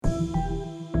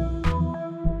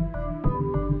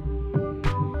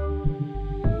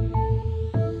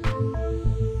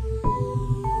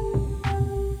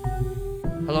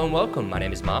Hello and welcome. My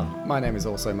name is Mark. My name is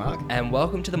also Mark. And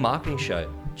welcome to The Marketing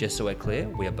Show. Just so we're clear,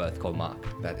 we are both called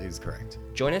Mark. That is correct.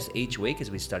 Join us each week as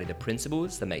we study the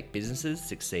principles that make businesses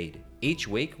succeed. Each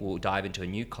week, we'll dive into a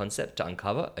new concept to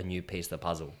uncover a new piece of the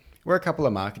puzzle. We're a couple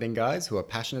of marketing guys who are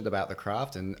passionate about the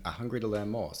craft and are hungry to learn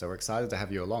more, so we're excited to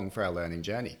have you along for our learning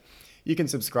journey. You can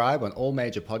subscribe on all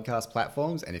major podcast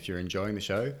platforms, and if you're enjoying the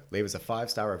show, leave us a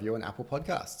 5-star review on Apple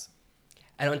Podcasts.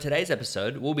 And on today's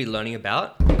episode, we'll be learning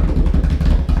about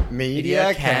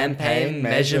Media campaign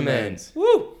measurement.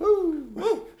 Woo! Woo!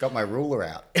 Woo! Got my ruler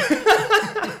out.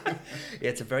 Yeah,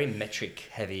 it's a very metric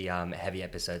heavy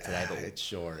episode today. But It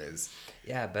sure is.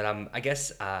 Yeah, but I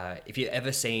guess if you've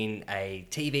ever seen a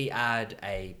TV ad,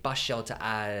 a bus shelter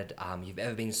ad, you've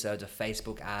ever been served a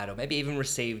Facebook ad, or maybe even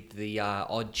received the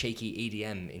odd cheeky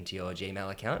EDM into your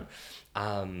Gmail account,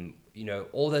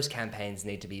 all those campaigns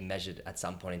need to be measured at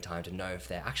some point in time to know if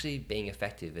they're actually being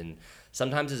effective. And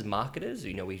sometimes as marketers,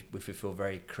 we fulfill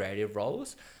very creative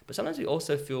roles, but sometimes we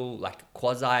also feel like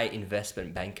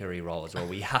quasi-investment bankery roles where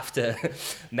we have to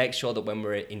make sure that when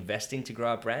we're investing to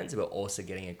grow our brands, we're also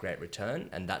getting a great return.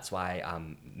 And that's why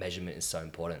measurement is so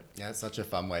important. Yeah, it's such a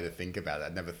fun way to think about it.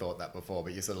 I'd never thought that before,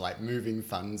 but you're sort of like moving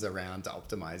funds around to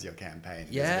optimize your campaign.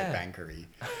 Yeah. It's a bit bankery.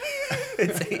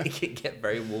 It can get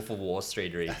very Wolf of Wall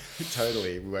Street-y.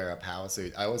 Totally, wear a power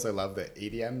suit. I also love that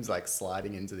EDMs, like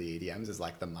sliding into the EDMs is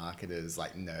like the marketer's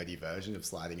like nerdy version of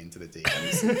sliding into the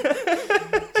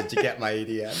DMs. Did you get my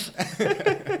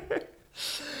EDM?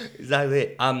 Exactly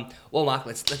it. Well, Mark,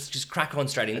 let's just crack on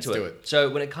straight into it. So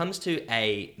when it comes to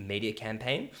a media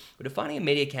campaign, we're defining a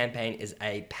media campaign as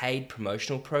a paid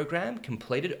promotional program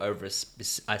completed over a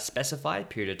specified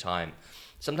period of time.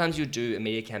 Sometimes you do a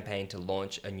media campaign to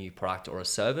launch a new product or a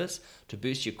service, to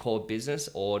boost your core business,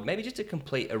 or maybe just to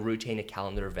complete a routine or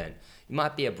calendar event. You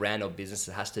might be a brand or business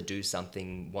that has to do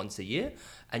something once a year,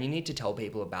 and you need to tell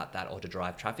people about that or to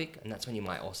drive traffic, and that's when you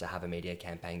might also have a media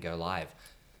campaign go live.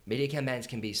 Media campaigns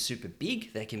can be super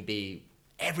big, they can be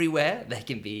everywhere, they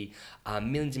can be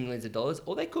millions and millions of dollars,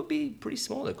 or they could be pretty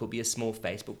small. It could be a small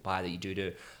Facebook buy that you do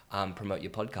to promote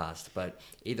your podcast. But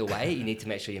either way, you need to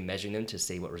make sure you're measuring them to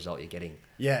see what result you're getting.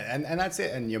 Yeah, and that's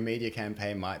it. And your media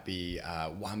campaign might be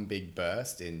one big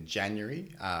burst in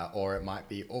January, or it might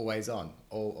be always on,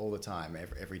 all the time,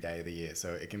 every day of the year.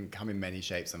 So it can come in many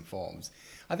shapes and forms.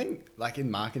 I think, like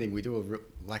in marketing, we do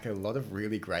a lot of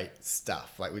really great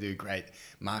stuff. Like we do great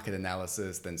market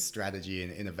analysis, then strategy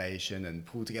and innovation, and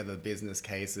pull together business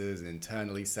cases and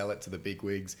internally sell it to the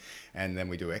bigwigs. And then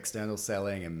we do external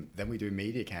selling, and then we do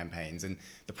media campaigns. And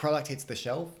the product hits the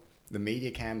shelf, the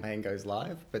media campaign goes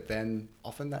live, but then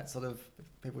often that sort of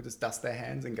people just dust their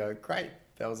hands and go, great,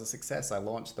 that was a success. I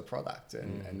launched the product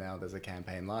and now there's a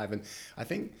campaign live. And I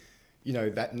think,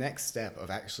 that next step of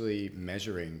actually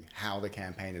measuring how the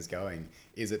campaign is going,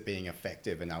 is it being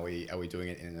effective, and are we doing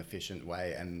it in an efficient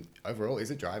way? And overall,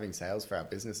 is it driving sales for our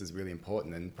business is really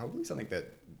important, and probably something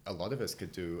that a lot of us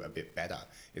could do a bit better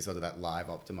is sort of that live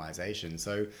optimization.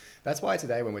 So that's why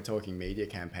today when we're talking media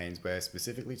campaigns, we're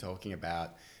specifically talking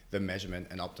about the measurement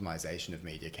and optimization of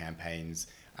media campaigns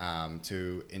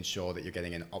to ensure that you're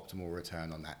getting an optimal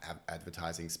return on that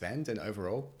advertising spend, and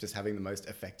overall just having the most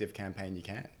effective campaign you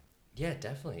can. Yeah,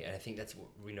 definitely. And I think that's what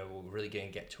we're really going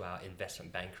to get to our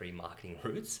investment bankery marketing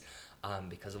roots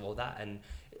because of all that. And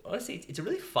honestly, it's a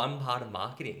really fun part of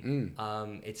marketing.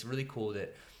 It's really cool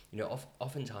that,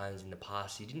 oftentimes in the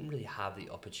past, you didn't really have the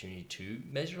opportunity to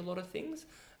measure a lot of things.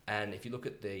 And if you look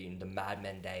at the Mad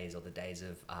Men days, or the days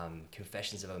of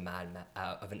Confessions of an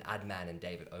Ad Man and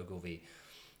David Ogilvy,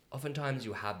 oftentimes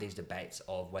you have these debates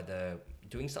of whether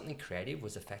doing something creative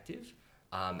was effective.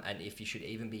 And if you should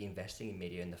even be investing in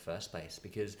media in the first place,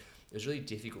 because it was really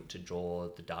difficult to draw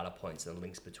the data points and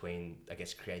links between, I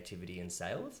guess, creativity and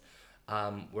sales.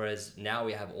 Whereas now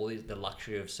we have the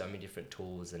luxury of so many different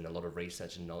tools and a lot of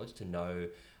research and knowledge to know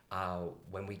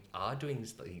when we are doing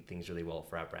things really well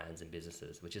for our brands and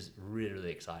businesses, which is really, really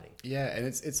exciting. Yeah, and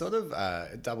it's sort of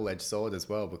a double-edged sword as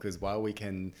well, because while we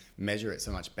can measure it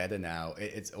so much better now,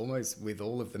 it's almost, with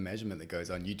all of the measurement that goes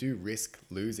on, you do risk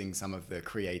losing some of the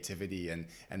creativity and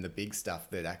the big stuff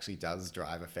that actually does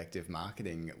drive effective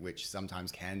marketing, which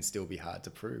sometimes can still be hard to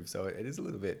prove. So it is a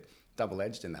little bit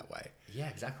double-edged in that way. Yeah,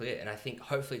 exactly it. And I think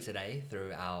hopefully today,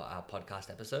 through our podcast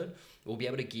episode, we'll be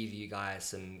able to give you guys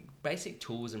some basic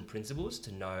tools and principles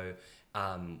to know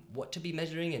what to be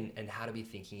measuring and how to be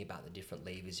thinking about the different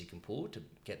levers you can pull to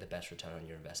get the best return on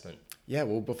your investment. Yeah,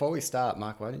 well, before we start,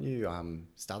 Mark, why don't you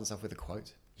start us off with a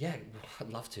quote? Yeah, I'd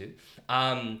love to.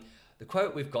 The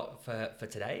quote we've got for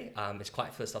today is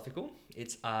quite philosophical.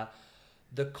 It's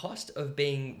the cost of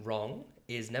being wrong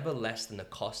is never less than the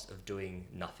cost of doing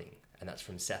nothing. and that's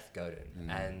from Seth Godin.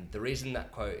 And the reason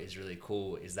that quote is really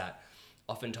cool is that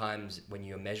oftentimes when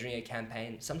you're measuring a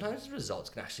campaign, sometimes the results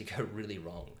can actually go really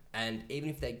wrong. And even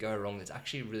if they go wrong, it's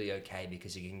actually really okay,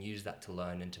 because you can use that to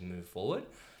learn and to move forward.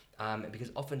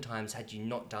 Because oftentimes, had you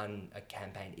not done a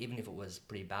campaign, even if it was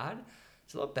pretty bad,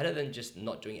 it's a lot better than just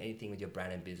not doing anything with your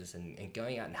brand and business and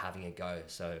going out and having a go.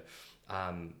 So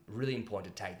really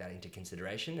important to take that into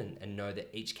consideration and know that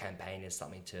each campaign is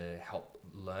something to help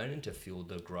learn and to fuel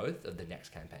the growth of the next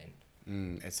campaign.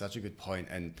 It's such a good point.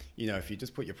 And, you know, if you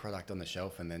just put your product on the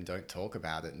shelf and then don't talk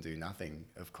about it and do nothing,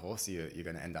 of course you're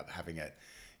going to end up having it,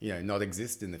 you know, not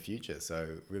exist in the future.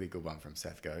 So really good one from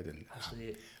Seth Godin.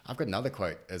 Absolutely. I've got another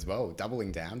quote as well,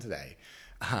 doubling down today,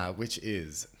 which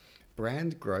is,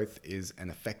 brand growth is an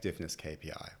effectiveness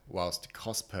KPI, whilst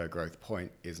cost per growth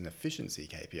point is an efficiency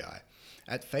KPI.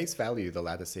 At face value, the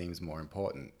latter seems more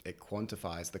important. It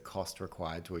quantifies the cost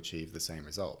required to achieve the same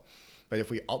result. But if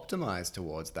we optimize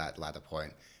towards that latter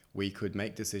point, we could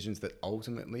make decisions that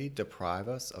ultimately deprive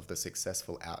us of the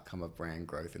successful outcome of brand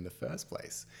growth in the first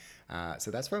place.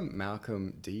 So that's from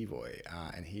Malcolm Devoy,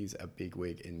 and he's a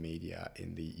bigwig in media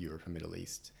in the Europe and Middle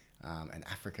East and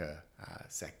Africa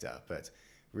sector. But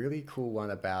really cool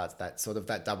one about that sort of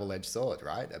that double-edged sword,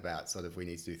 right? About sort of we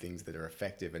need to do things that are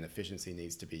effective, and efficiency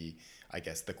needs to be, I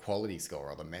guess, the quality score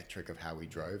or the metric of how we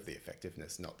drove the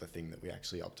effectiveness, not the thing that we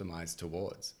actually optimized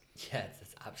towards. Yeah,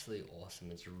 that's absolutely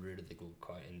awesome. It's a really good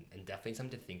quote, and definitely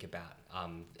something to think about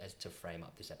as to frame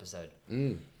up this episode.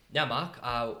 Now, Mark,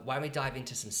 why don't we dive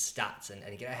into some stats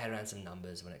and get our head around some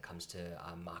numbers when it comes to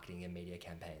marketing and media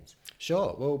campaigns?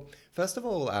 Sure. Well, first of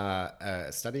all,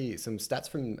 some stats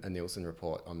from a Nielsen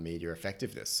report on media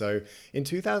effectiveness. So in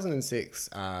 2006,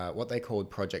 what they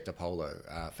called Project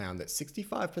Apollo found that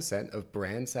 65% of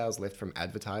brand sales lift from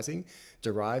advertising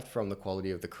derived from the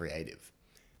quality of the creative.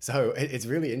 So it's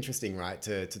really interesting, right,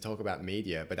 to talk about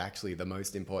media, but actually the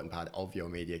most important part of your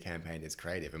media campaign is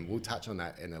creative. And we'll touch on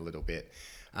that in a little bit.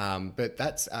 But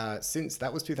that's since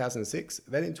that was 2006.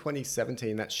 Then in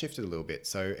 2017, that shifted a little bit.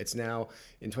 So it's now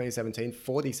in 2017,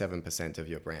 47% of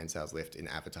your brand sales lift in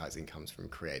advertising comes from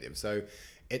creative. So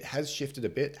it has shifted a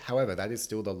bit. However, that is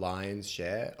still the lion's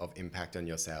share of impact on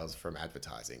your sales from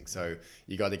advertising. So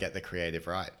you got to get the creative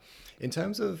right. In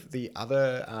terms of the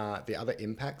other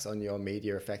impacts on your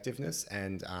media effectiveness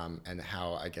and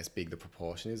how, I guess, big the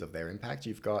proportion is of their impact,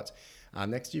 you've got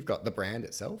next you've got the brand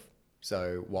itself.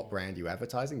 So what brand you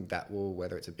advertising, that will,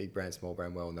 whether it's a big brand, small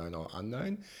brand, well-known or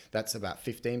unknown, that's about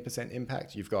 15%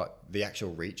 impact. You've got the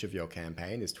actual reach of your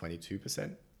campaign is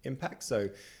 22% impact. So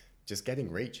just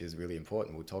getting reach is really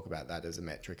important. We'll talk about that as a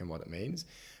metric and what it means.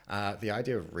 The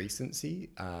idea of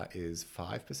recency is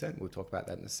 5%. We'll talk about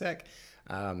that in a sec.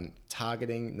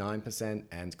 Targeting 9%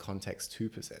 and context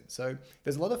 2%. So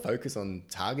there's a lot of focus on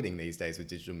targeting these days with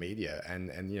digital media,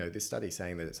 and you know, this study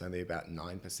saying that it's only about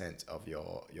 9% of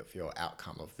your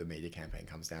outcome of the media campaign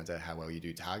comes down to how well you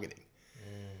do targeting.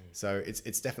 So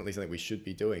it's definitely something we should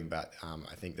be doing, but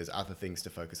I think there's other things to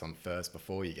focus on first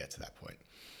before you get to that point.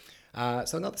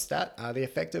 So another stat, the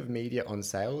effect of media on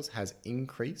sales has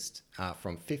increased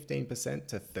from 15%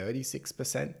 to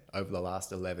 36% over the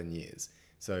last 11 years.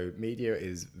 So media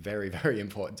is very, very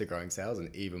important to growing sales,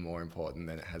 and even more important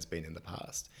than it has been in the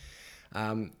past.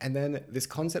 And then this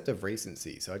concept of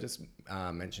recency. So I just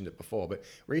mentioned it before, but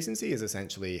recency is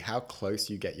essentially how close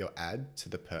you get your ad to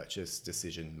the purchase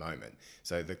decision moment.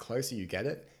 So the closer you get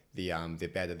it, the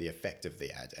better the effect of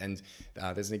the ad. And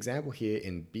there's an example here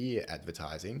in beer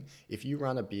advertising. If you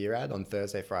run a beer ad on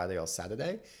Thursday, Friday, or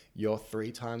Saturday, you're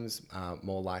 3 times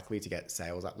more likely to get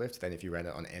sales uplift than if you ran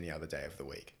it on any other day of the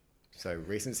week. So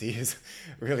recency is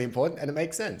really important, and it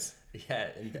makes sense. Yeah,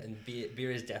 and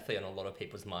beer is definitely on a lot of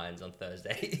people's minds on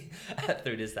Thursday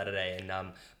through to Saturday. And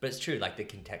but it's true, like the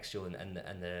contextual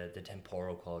and the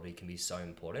temporal quality can be so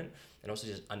important, and also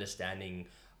just understanding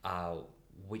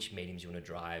which mediums you want to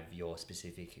drive your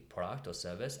specific product or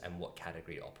service and what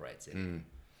category it operates in.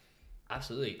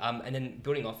 Absolutely. And then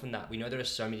building off from that, we know there are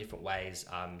so many different ways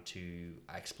to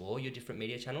explore your different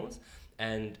media channels.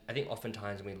 And I think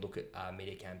oftentimes when we look at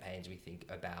media campaigns, we think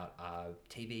about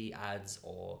TV ads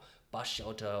or bus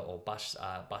shelter or bus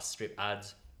strip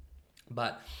ads.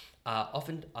 But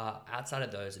often outside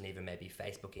of those, and even maybe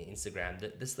Facebook and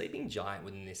Instagram, the sleeping giant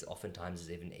within this oftentimes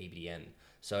is even EBM.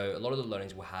 So a lot of the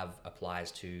learnings we'll have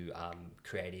applies to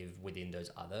creative within those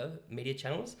other media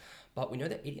channels. But we know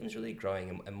that EDM is really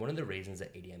growing. And one of the reasons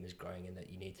that EDM is growing and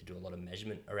that you need to do a lot of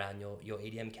measurement around your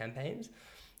EDM campaigns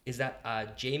is that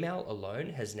Gmail alone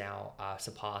has now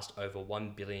surpassed over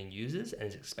 1 billion users and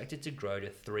is expected to grow to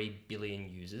 3 billion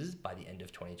users by the end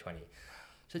of 2020.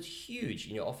 So it's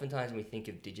huge. Oftentimes when we think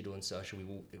of digital and social, we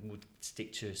will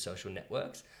stick to social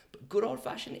networks, but good old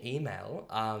fashioned email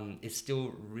is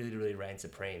still really, really reign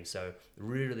supreme. So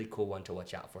really, really cool one to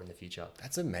watch out for in the future.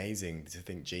 That's amazing to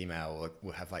think Gmail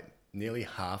will have like nearly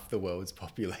half the world's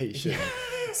population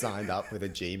signed up with a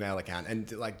Gmail account.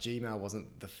 And like Gmail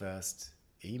wasn't the first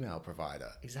email provider.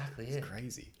 Exactly. It's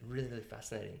crazy. Really, really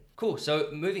fascinating. Cool. So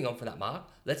moving on from that, Mark,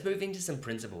 let's move into some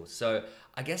principles. So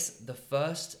I guess the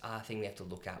first thing we have to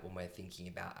look at when we're thinking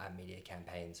about our media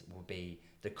campaigns will be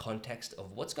the context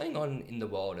of what's going on in the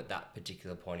world at that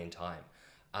particular point in time.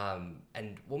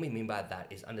 And what we mean by that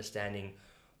is understanding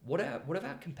what have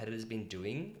our competitors been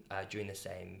doing during the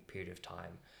same period of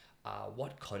time.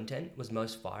 What content was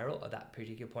most viral at that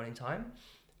particular point in time?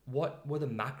 What were the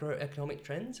macroeconomic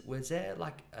trends? Was there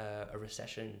like a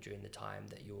recession during the time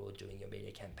that you were doing your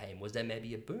media campaign? Was there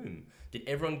maybe a boom? Did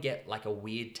everyone get like a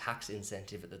weird tax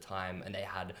incentive at the time and they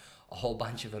had a whole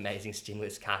bunch of amazing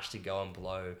stimulus cash to go and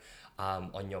blow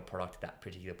on your product at that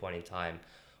particular point in time?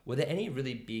 Were there any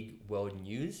really big world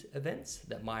news events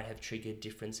that might have triggered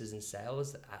differences in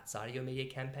sales outside of your media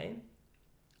campaign?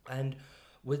 And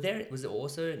was there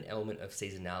also an element of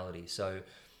seasonality? So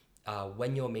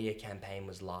when your media campaign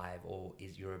was live or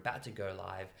you're about to go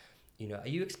live, are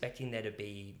you expecting there to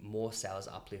be more sales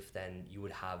uplift than you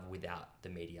would have without the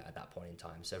media at that point in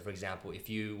time? So for example, if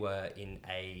you were in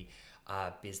a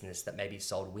business that maybe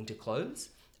sold winter clothes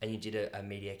and you did a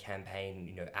media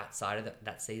campaign, outside of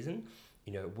that season,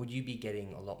 would you be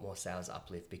getting a lot more sales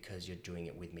uplift because you're doing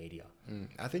it with media?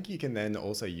 I think you can then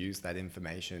also use that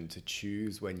information to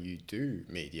choose when you do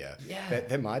media. Yeah.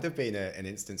 There might have been an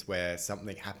instance where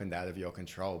something happened out of your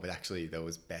control, but actually there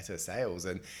was better sales.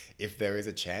 And if there is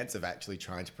a chance of actually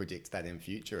trying to predict that in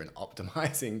future and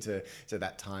optimizing to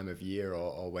that time of year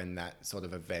or when that sort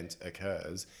of event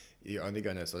occurs, you're only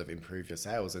going to sort of improve your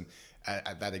sales. And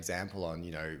at that example on,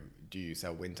 do you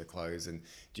sell winter clothes and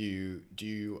do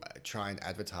you try and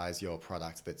advertise your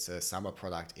product that's a summer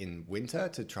product in winter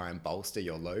to try and bolster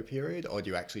your low period, or do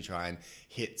you actually try and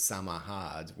hit summer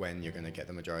hard when you're going to get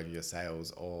the majority of your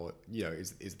sales? Or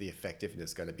is the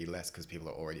effectiveness going to be less because people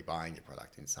are already buying your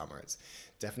product in summer? It's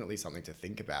definitely something to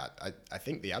think about. I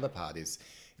think the other part is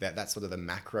that's sort of the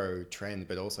macro trend,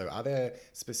 but also are there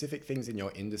specific things in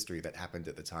your industry that happened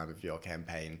at the time of your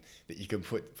campaign that you can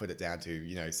put it down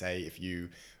to? Say if you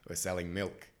were selling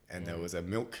milk and there was a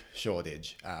milk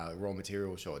shortage, raw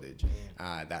material shortage,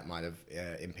 that might have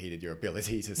impeded your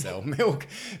ability to sell milk.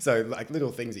 So like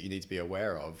little things that you need to be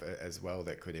aware of as well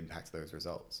that could impact those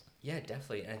results. Yeah,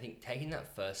 definitely. And I think taking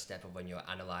that first step of when you're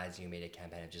analyzing your media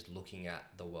campaign of just looking at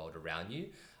the world around you,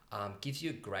 gives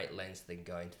you a great lens to then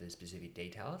go into the specific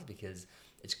details, because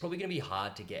it's probably going to be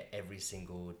hard to get every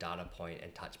single data point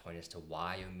and touch point as to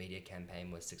why your media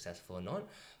campaign was successful or not.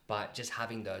 But just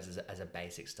having those as a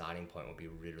basic starting point would be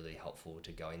really, really helpful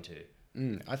to go into.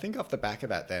 I think off the back of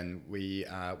that, then we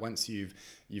once you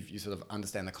sort of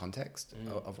understand the context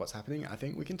of what's happening, I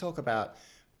think we can talk about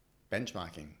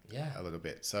benchmarking a little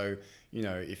bit. So,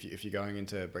 if you're going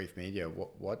into brief media,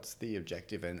 what's the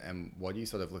objective and what are you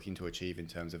sort of looking to achieve in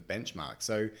terms of benchmark?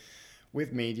 So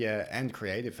with media and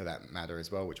creative for that matter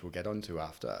as well, which we'll get onto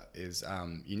after, is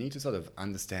you need to sort of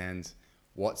understand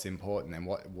what's important and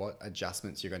what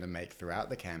adjustments you're going to make throughout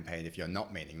the campaign if you're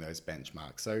not meeting those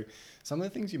benchmarks. So some of the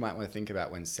things you might want to think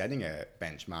about when setting a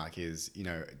benchmark is,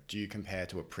 do you compare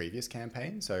to a previous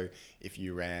campaign? So if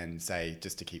you ran, say,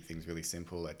 just to keep things really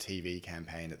simple, a TV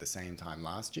campaign at the same time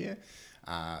last year,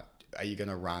 are you going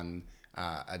to run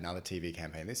another TV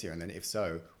campaign this year? And then if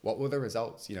so, what were the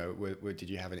results? Did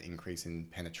you have an increase in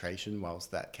penetration whilst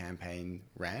that campaign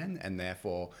ran? And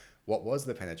therefore, what was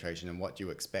the penetration and what do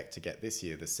you expect to get this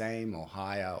year? The same or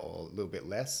higher or a little bit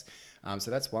less?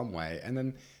 So that's one way. And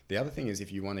then the other thing is,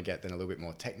 if you want to get then a little bit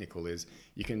more technical, is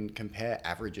you can compare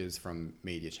averages from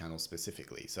media channels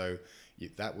specifically. So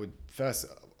that would, first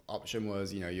option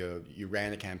was, you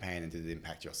ran a campaign and did it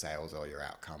impact your sales or your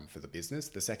outcome for the business?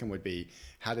 The second would be,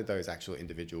 how did those actual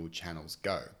individual channels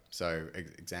go? So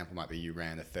example might be you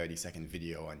ran a 30-second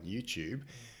video on YouTube.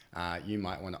 You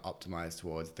might want to optimize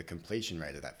towards the completion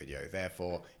rate of that video.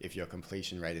 Therefore, if your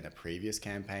completion rate in a previous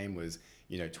campaign was,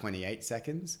 28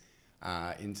 seconds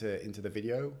into the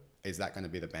video, is that going to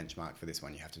be the benchmark for this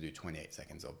one? You have to do 28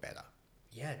 seconds or better.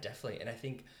 Yeah, definitely. And I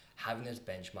think having those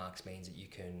benchmarks means that you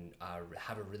can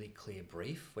have a really clear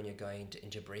brief when you're going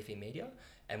into briefing media.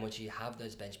 And once you have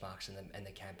those benchmarks and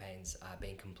the campaigns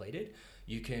being completed,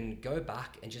 you can go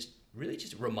back and just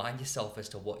remind yourself as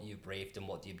to what you briefed and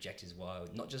what the objectives were,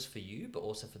 not just for you, but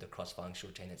also for the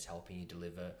cross-functional team that's helping you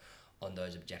deliver on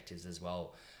those objectives as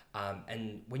well.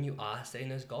 And when you are setting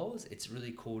those goals, it's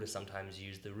really cool to sometimes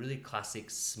use the really classic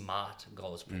SMART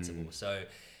goals principle. So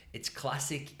it's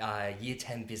classic year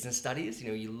 10 business studies.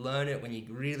 You learn it when you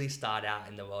really start out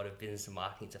in the world of business and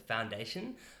marketing. It's a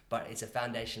foundation, but it's a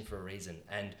foundation for a reason.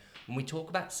 And when we talk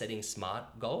about setting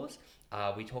SMART goals,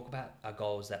 we talk about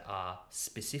goals that are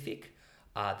specific,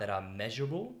 that are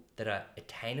measurable, that are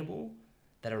attainable,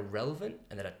 that are relevant,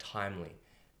 and that are timely.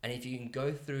 And if you can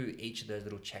go through each of those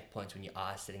little checkpoints when you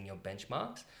are setting your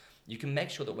benchmarks, you can make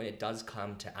sure that when it does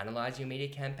come to analyze your media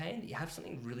campaign, that you have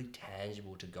something really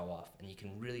tangible to go off and you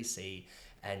can really see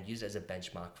and use it as a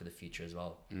benchmark for the future as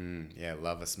well. Yeah,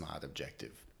 love a SMART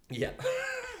objective. Yeah.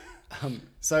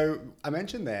 So I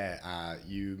mentioned there,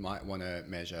 you might want to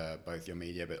measure both your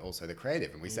media, but also the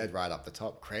creative. And we said right up the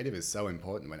top, creative is so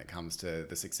important when it comes to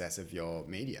the success of your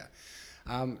media.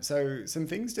 So some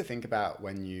things to think about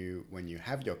when you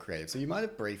have your creative. So you might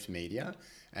have briefed media,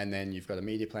 and then you've got a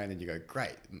media plan, and you go,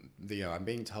 great. I'm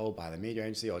being told by the media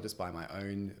agency or just by my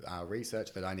own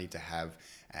research that I need to have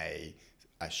a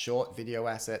short video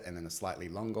asset and then a slightly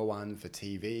longer one for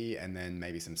TV, and then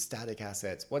maybe some static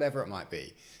assets, whatever it might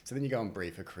be. So then you go and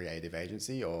brief a creative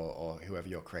agency or whoever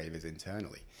your creative is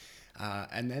internally.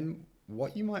 And then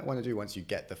what you might want to do once you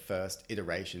get the first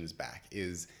iterations back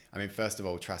is, first of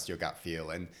all, trust your gut feel.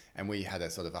 And we had a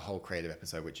sort of a whole creative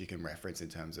episode, which you can reference in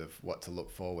terms of what to look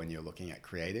for when you're looking at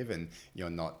creative and you're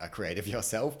not a creative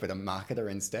yourself, but a marketer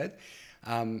instead.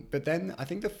 But then I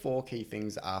think the 4 key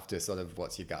things after sort of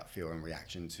what's your gut feel and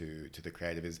reaction to the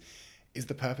creative is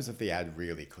the purpose of the ad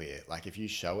really clear? Like if you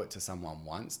show it to someone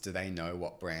once, do they know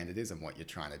what brand it is and what you're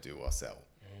trying to do or sell?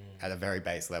 At a very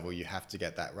base level, you have to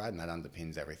get that right, and that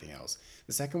underpins everything else.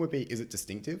 The second would be, is it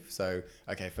distinctive? So,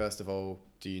 okay, first of all,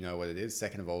 do you know what it is?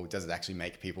 Second of all, does it actually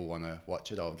make people want to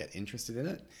watch it or get interested in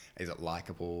it? Is it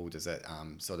likable? Does it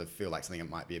sort of feel like something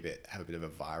that might be have a bit of a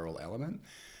viral element?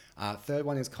 Third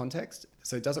one is context.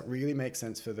 So does it really make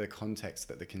sense for the context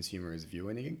that the consumer is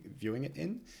viewing it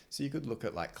in? So you could look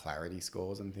at like clarity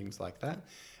scores and things like that.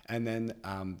 And then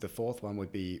the fourth one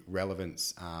would be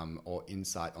relevance or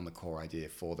insight on the core idea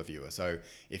for the viewer. So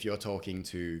if you're talking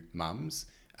to mums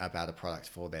about a product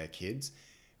for their kids,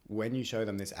 when you show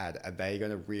them this ad, are they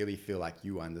going to really feel like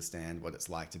you understand what it's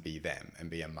like to be them and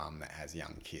be a mum that has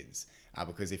young kids?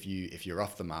 Because if you're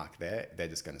off the mark there, they're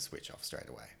just going to switch off straight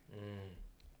away.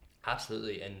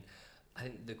 Absolutely. And I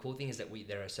think the cool thing is that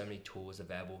there are so many tools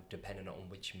available depending on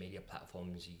which media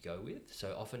platforms you go with.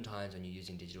 So oftentimes when you're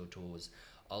using digital tools,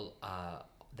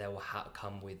 they will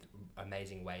come with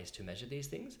amazing ways to measure these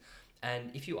things.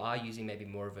 And if you are using maybe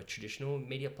more of a traditional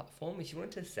media platform, if you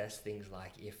want to assess things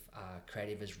like if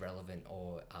creative is relevant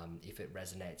or if it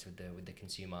resonates with the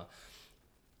consumer,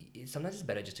 sometimes it's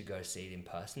better just to go see it in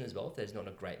person as well if there's not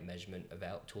a great measurement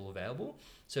tool available.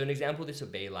 So an example of this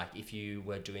would be like if you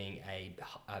were doing a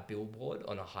billboard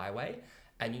on a highway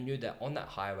and you knew that on that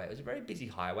highway, it was a very busy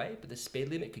highway, but the speed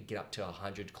limit could get up to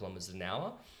 100 kilometers an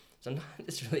hour. Sometimes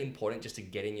it's really important just to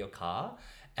get in your car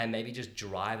and maybe just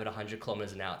drive at 100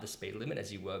 kilometers an hour at the speed limit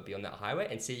as you were be on that highway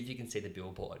and see if you can see the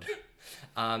billboard.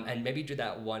 And maybe do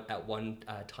that at one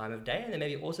time of day, and then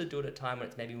maybe also do it at a time when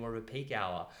it's maybe more of a peak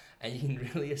hour, and you can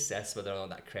really assess whether or not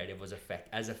that creative was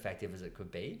as effective as it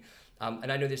could be.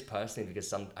 And I know this personally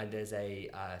because there's a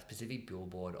specific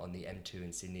billboard on the M2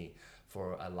 in Sydney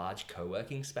for a large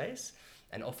co-working space,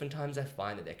 and oftentimes I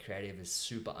find that their creative is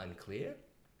super unclear.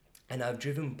 And I've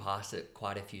driven past it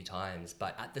quite a few times,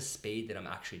 but at the speed that I'm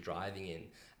actually driving in,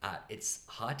 it's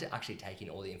hard to actually take in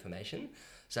all the information.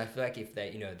 So I feel like if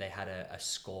they had a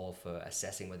score for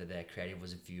assessing whether their creative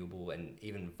was viewable and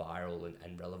even viral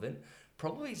and relevant,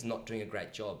 probably is not doing a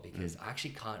great job because I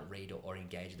actually can't read or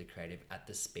engage with the creative at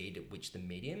the speed at which the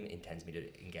medium intends me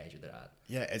to engage with it at.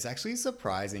 Yeah, it's actually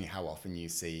surprising how often you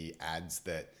see ads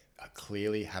that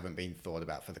clearly haven't been thought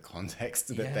about for the context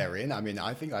that they're in.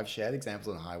 I think I've shared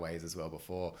examples on highways as well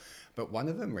before, but one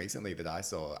of them recently that I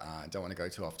saw, I don't want to go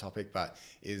too off topic, but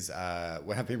is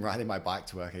when I've been riding my bike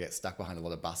to work, I get stuck behind a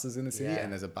lot of buses in the city,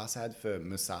 and there's a bus ad for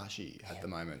Musashi at the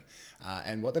moment.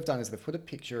 And what they've done is they've put a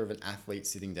picture of an athlete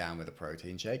sitting down with a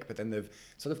protein shake, but then they've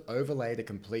sort of overlaid a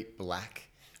complete black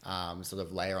sort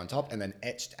of layer on top and then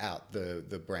etched out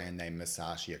the brand name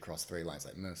Musashi across 3 lines,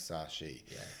 like Musashi.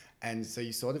 Yeah. And so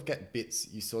you sort of get bits,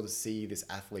 you sort of see this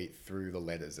athlete through the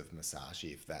letters of Musashi,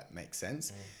 if that makes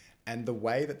sense. And the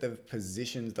way that they've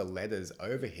positioned the letters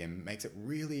over him makes it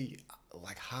really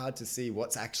like hard to see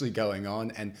what's actually going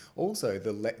on. And also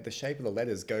the shape of the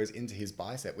letters goes into his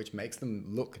bicep, which makes them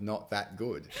look not that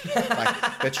good.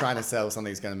 Like they're trying to sell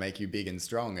something that's going to make you big and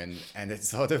strong. And it's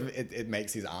sort of, it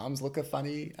makes his arms look a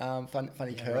funny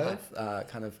curve, right.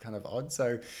 Kind of odd.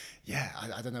 So yeah,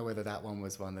 I don't know whether that one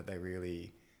was one that they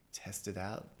really tested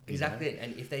out. Exactly.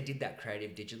 And if they did that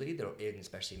creative digitally,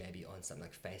 especially maybe on something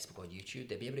like Facebook or YouTube,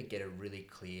 they'd be able to get a really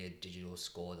clear digital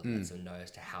score that lets them know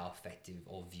as to how effective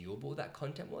or viewable that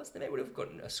content was. Then they would have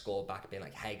gotten a score back being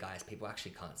like, hey guys, people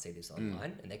actually can't see this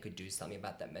online, and they could do something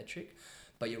about that metric.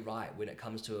 But you're right, when it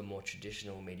comes to a more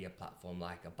traditional media platform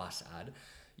like a bus ad,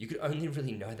 you could only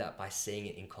really know that by seeing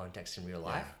it in context in real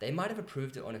life. Yeah. They might have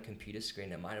approved it on a computer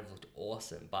screen. It might have looked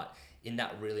awesome, but in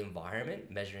that real environment,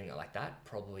 measuring it like that,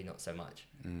 probably not so much.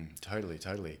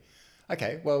 Totally.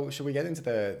 Okay, well, should we get into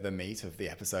the meat of the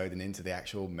episode and into the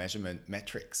actual measurement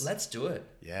metrics? Let's do it.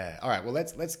 Yeah. All right. Well,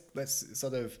 let's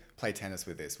sort of play tennis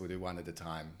with this. We'll do one at a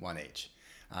time, one each.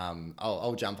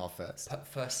 I'll jump off first.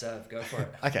 First serve, go for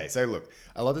it. Okay. So look,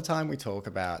 a lot of time we talk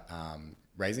about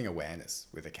raising awareness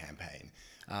with a campaign.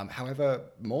 However,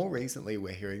 more recently,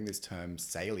 we're hearing this term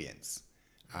salience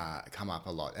come up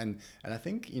a lot. And I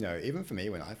think, even for me,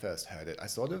 when I first heard it, I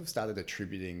sort of started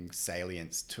attributing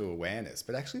salience to awareness,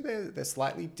 but actually they're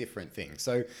slightly different things.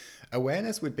 So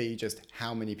awareness would be just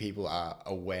how many people are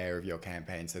aware of your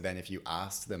campaign. So then if you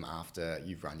asked them after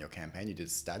you've run your campaign, you did a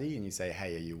study and you say,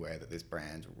 hey, are you aware that this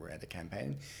brand ran a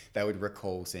campaign? They would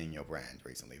recall seeing your brand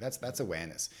recently. That's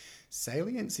awareness.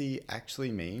 Saliency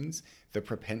actually means the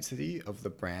propensity of the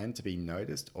brand to be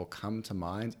noticed or come to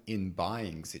mind in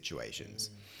buying situations.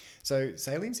 So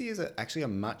saliency is actually a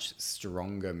much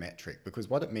stronger metric, because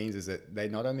what it means is that they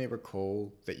not only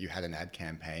recall that you had an ad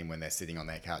campaign when they're sitting on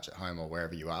their couch at home or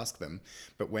wherever you ask them,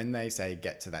 but when they say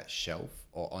get to that shelf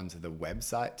or onto the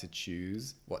website to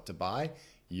choose what to buy,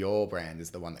 your brand is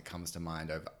the one that comes to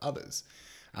mind over others.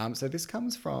 So this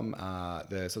comes from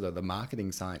the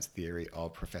marketing science theory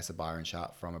of Professor Byron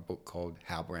Sharp from a book called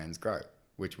How Brands Grow,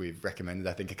 which we've recommended,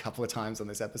 I think, a couple of times on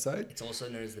this episode. It's also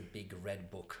known as the Big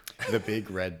Red Book. The Big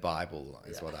Red Bible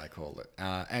is what I call it.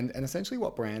 And essentially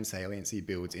what brand saliency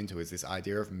builds into is this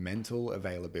idea of mental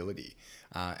availability.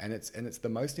 And it's the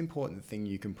most important thing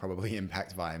you can probably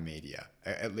impact via media,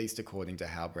 at least according to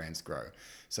How Brands Grow.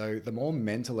 So the more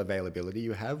mental availability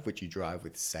you have, which you drive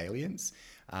with salience,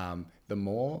 the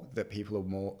more that people are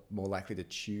more likely to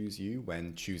choose you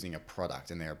when choosing a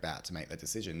product and they're about to make that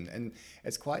decision. And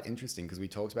it's quite interesting because we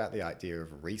talked about the idea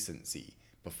of recency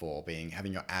before,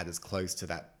 having your ad as close to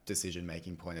that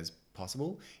decision-making point as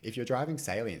possible. If you're driving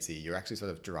saliency, you're actually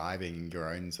sort of driving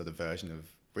your own sort of version of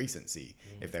recency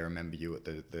if they remember you at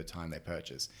the time they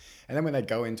purchase. And then when they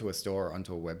go into a store or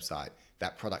onto a website,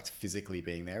 that product physically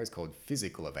being there is called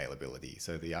physical availability.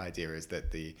 So the idea is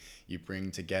that you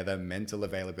bring together mental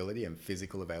availability and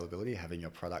physical availability, having your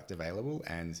product available,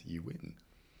 and you win.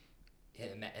 Yeah,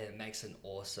 it makes an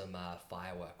awesome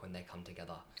firework when they come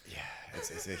together. Yeah,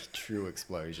 it's a true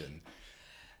explosion.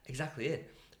 Exactly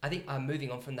it. I think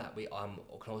moving on from that, we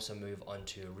can also move on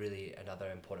to really another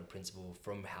important principle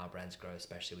from How Brands Grow,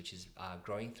 especially, which is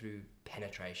growing through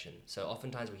penetration. So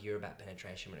oftentimes we hear about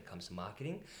penetration when it comes to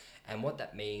marketing, and what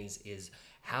that means is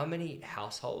how many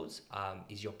households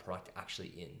is your product actually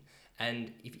in.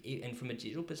 And and from a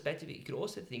digital perspective, you could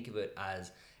also think of it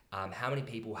as how many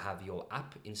people have your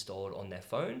app installed on their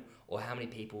phone, or how many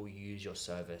people use your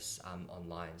service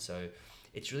online. So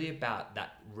it's really about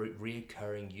that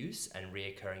reoccurring use and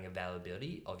reoccurring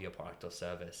availability of your product or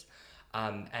service.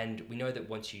 And we know that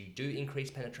once you do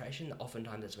increase penetration,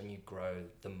 oftentimes that's when you grow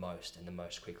the most and the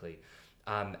most quickly.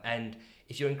 And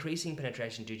if you're increasing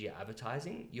penetration due to your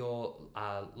advertising, you're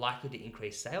likely to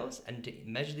increase sales. And to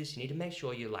measure this, you need to make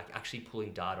sure you're actually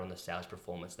pulling data on the sales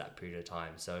performance that period of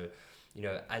time. So,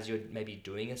 as you're maybe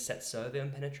doing a set survey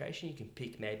on penetration, you can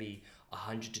pick maybe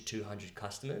 100 to 200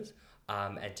 customers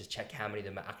and to check how many of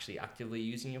them are actually actively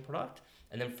using your product.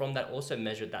 And then from that, also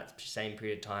measure that same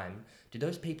period of time. Do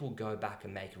those people go back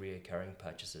and make reoccurring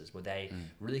purchases? Were they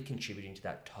really contributing to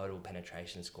that total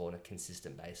penetration score on a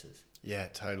consistent basis? Yeah,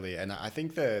 totally. And I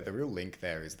think the real link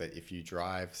there is that if you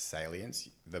drive salience,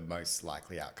 the most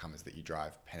likely outcome is that you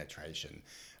drive penetration.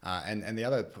 And the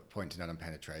other point to note on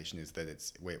penetration is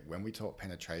that when we talk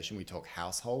penetration, we talk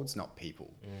households, not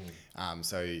people.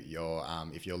 So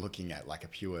if you're looking at a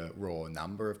pure raw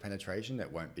number of penetration,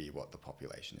 it won't be what the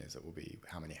population is. It will be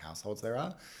how many households there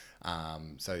are.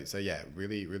 So yeah,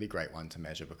 really, really great one to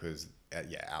measure because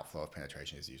outflow of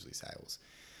penetration is usually sales.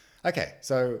 Okay,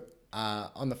 so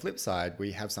on the flip side,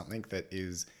 we have something that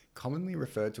is commonly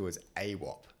referred to as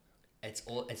AWOP,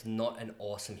 It's not an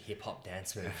awesome hip hop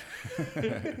dance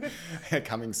move.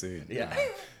 Coming soon. Yeah.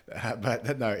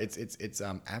 But no, it's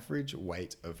average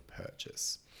weight of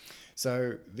purchase.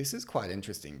 So this is quite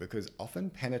interesting because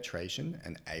often penetration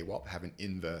and AWOP have an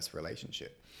inverse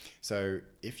relationship. So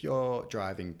if you're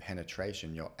driving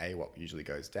penetration, your AWOP usually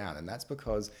goes down, and that's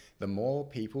because the more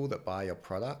people that buy your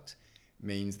product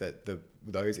means that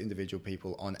those individual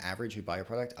people on average who buy your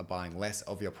product are buying less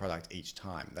of your product each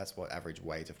time. That's what average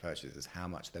weight of purchase is, how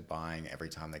much they're buying every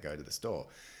time they go to the store.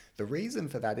 The reason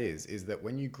for that is that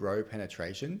when you grow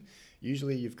penetration,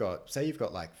 usually you've got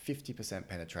like 50%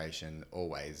 penetration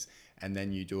always, and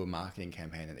then you do a marketing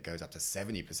campaign and it goes up to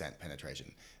 70%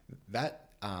 penetration. That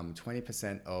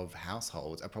 20% of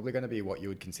households are probably going to be what you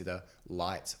would consider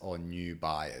light or new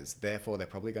buyers. Therefore, they're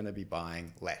probably going to be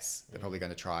buying less. They're probably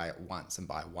going to try it once and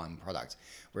buy one product.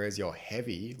 Whereas your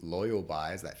heavy, loyal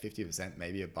buyers, that 50%,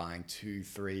 maybe are buying 2,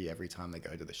 3 every time they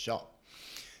go to the shop.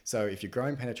 So if you're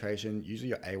growing penetration, usually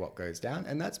your AWOP goes down,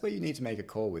 and that's where you need to make a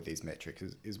call with these metrics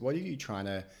is what are you trying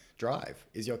to drive?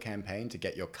 Is your campaign to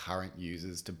get your current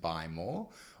users to buy more,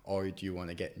 or do you want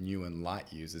to get new and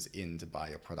light users in to buy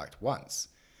your product once?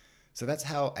 So that's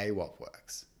how AWOP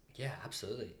works. Yeah,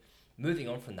 absolutely. Moving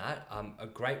on from that, a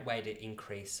great way to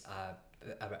increase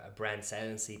a brand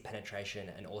saliency,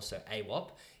 penetration, and also AWOP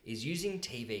is using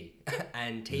TV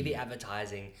and TV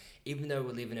advertising. Even though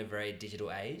we live in a very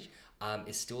digital age,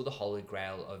 is still the holy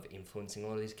grail of influencing a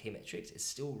lot of these key metrics. It's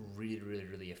still really, really,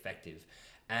 really effective.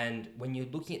 And when you're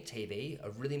looking at TV, a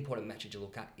really important metric to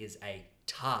look at is a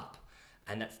TARP.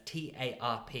 And that's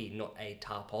TARP, not a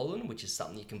tarpaulin, which is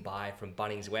something you can buy from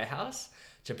Bunnings Warehouse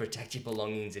to protect your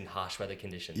belongings in harsh weather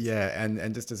conditions. Yeah,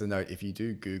 and just as a note, if you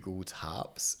do Google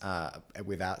tarps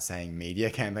without saying media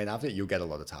campaign after it, you'll get a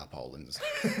lot of tarpaulins.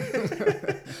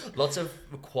 Lots of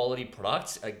quality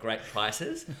products at great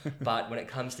prices, but when it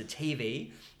comes to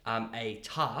TV, a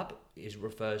TARP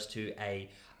refers to a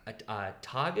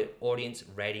target audience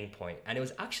rating point, and it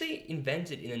was actually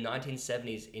invented in the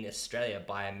 1970s in Australia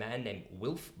by a man named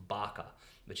Wilf Barker,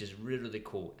 which is really, really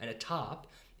cool. And a TARP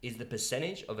is the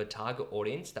percentage of a target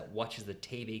audience that watches the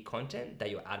TV content that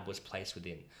your ad was placed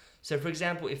within. So for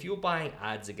example, if you're buying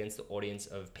ads against the audience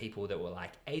of people that were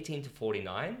like 18 to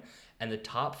 49, and the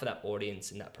TARP for that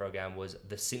audience in that program was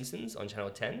The Simpsons on Channel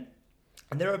 10,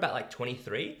 and they're about like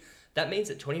 23, that means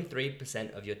that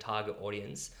 23% of your target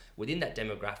audience within that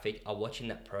demographic are watching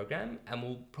that program and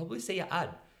will probably see your ad.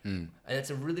 And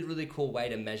it's a really, really cool way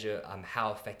to measure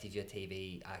how effective your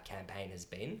TV campaign has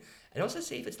been, and also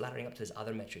see if it's laddering up to those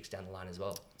other metrics down the line as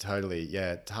well. Totally,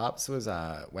 yeah. TARPs was,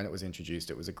 when it was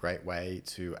introduced, it was a great way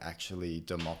to actually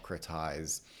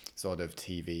democratize sort of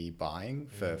TV buying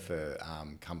for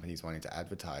companies wanting to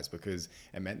advertise, because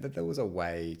it meant that there was a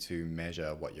way to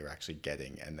measure what you're actually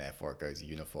getting, and therefore it goes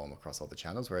uniform across all the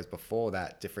channels. Whereas before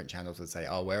that, different channels would say,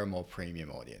 oh, we're a more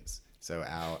premium audience, so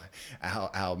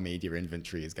our media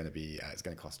inventory is going to be it's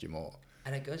going to cost you more.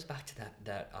 And it goes back to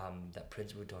that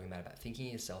principle we're talking about thinking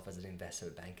of yourself as an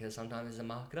investment banker, sometimes as a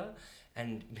marketer.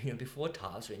 And before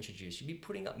TARPs were introduced, you'd be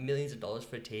putting up millions of dollars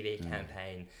for a TV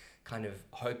campaign, kind of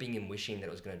hoping and wishing that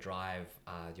it was going to drive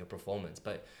your performance.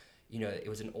 But it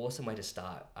was an awesome way to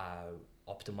start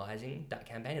optimizing that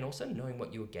campaign, and also knowing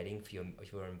what you were getting for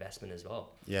your investment as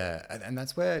well. Yeah, and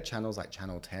that's where channels like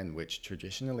Channel 10, which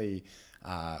traditionally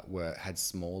had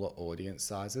smaller audience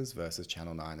sizes versus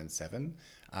Channel 9 and 7,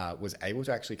 was able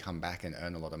to actually come back and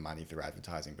earn a lot of money through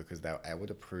advertising, because they were able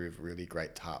to prove really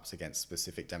great TARPs against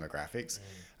specific demographics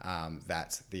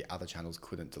that the other channels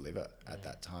couldn't deliver at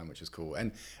that time, which is cool.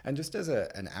 And just as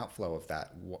an outflow of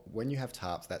that, when you have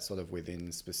TARPs, that's sort of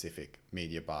within specific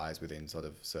media buys, within sort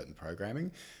of certain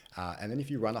programming. And then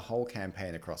if you run a whole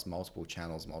campaign across multiple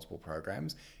channels, multiple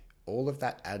programs, all of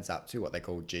that adds up to what they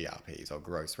call GRPs, or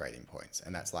gross rating points.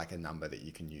 And that's like a number that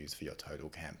you can use for your total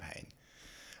campaign.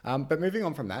 But moving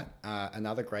on from that,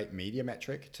 another great media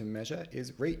metric to measure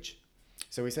is reach.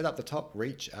 So we said up the top,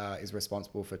 reach is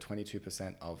responsible for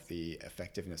 22% of the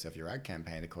effectiveness of your ad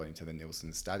campaign, according to the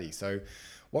Nielsen study. So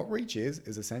what reach is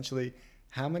essentially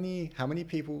how many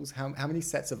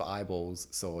sets of eyeballs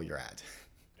saw your ad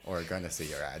or are going to see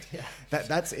your ad. Yeah.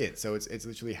 That's it. So it's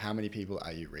literally how many people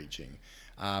are you reaching?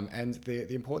 And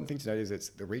the important thing to note is it's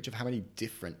the reach of how many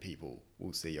different people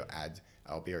will see your ad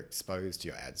or be exposed to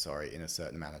your ad, in a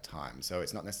certain amount of time. So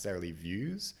it's not necessarily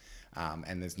views,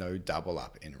 and there's no double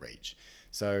up in reach.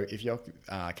 So if your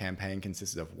campaign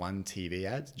consisted of one TV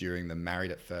ad during the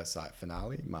Married at First Sight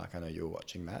finale, Mark, I know you were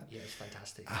watching that. Yeah, it's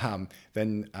fantastic.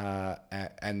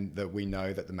 And that we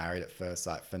know that the Married at First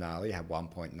Sight finale had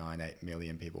 1.98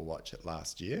 million people watch it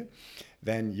last year,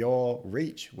 then your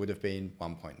reach would have been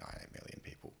 1.98 million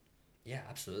people. Yeah,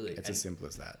 absolutely. It's as simple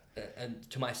as that. And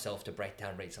to myself, to break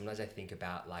down reach, sometimes I think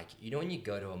about, like, when you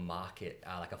go to a market,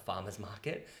 like a farmer's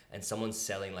market, and someone's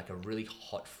selling like a really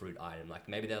hot fruit item, like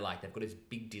maybe they've got this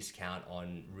big discount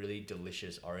on really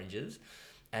delicious oranges,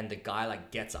 and the guy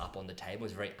like gets up on the table,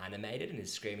 is very animated and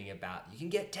is screaming about, you can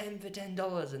get 10 for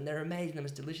 $10 and they're amazing, the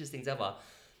most delicious things ever.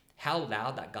 How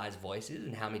loud that guy's voice is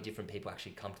and how many different people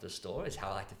actually come to the store is how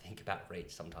I like to think about reach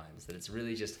sometimes. That it's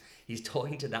really just, he's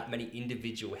talking to that many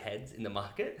individual heads in the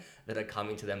market that are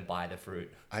coming to them buy the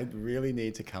fruit. I really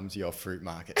need to come to your fruit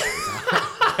market.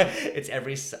 It's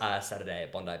every Saturday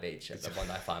at Bondi Beach at the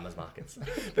Bondi Farmers Markets.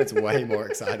 That's way more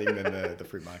exciting than the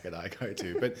fruit market I go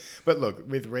to. But look,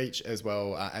 with reach as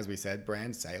well, as we said,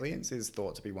 brand salience is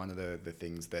thought to be one of the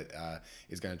things that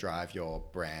is going to drive your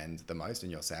brand the most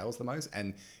and your sales the most.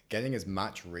 And getting as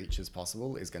much reach as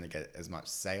possible is going to get as much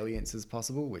salience as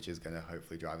possible, which is going to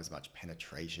hopefully drive as much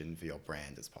penetration for your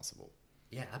brand as possible.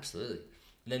 Yeah, absolutely.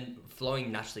 And then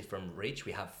flowing naturally from reach,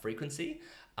 we have frequency.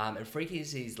 And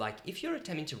frequency is like, if you're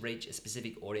attempting to reach a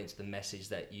specific audience with a message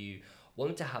that you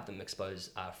want to have them expose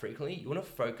frequently, you want to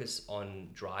focus on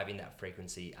driving that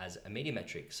frequency as a media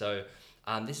metric. So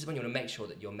this is when you want to make sure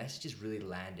that your message is really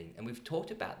landing. And we've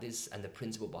talked about this and the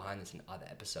principle behind this in other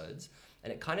episodes.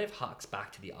 And it kind of harks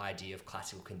back to the idea of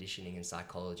classical conditioning and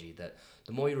psychology, that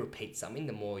the more you repeat something,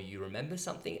 the more you remember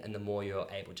something, and the more you're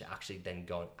able to actually then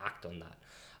go and act on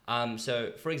that.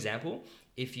 So for example,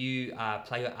 if you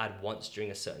play your ad once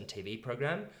during a certain TV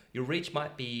program, your reach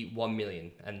might be 1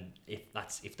 million. And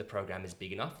if the program is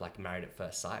big enough, like Married at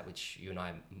First Sight, which you and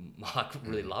I, Mark,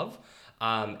 really love,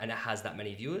 and it has that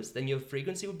many viewers, then your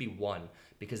frequency would be 1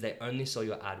 because they only saw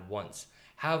your ad once.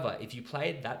 However, if you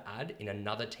played that ad in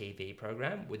another TV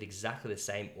program with exactly the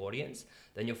same audience,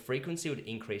 then your frequency would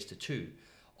increase to 2.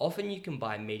 Often you can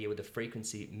buy media with a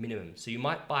frequency minimum. So you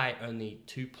might buy only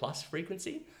 2+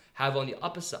 frequency. However, on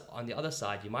the other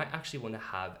side, you might actually want to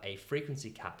have a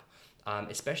frequency cap,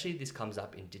 especially if this comes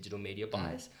up in digital media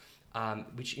buys,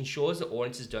 which ensures that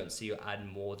audiences don't see your ad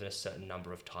more than a certain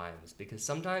number of times. Because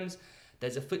sometimes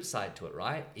there's a flip side to it,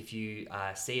 right? If you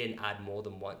see an ad more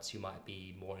than once, you might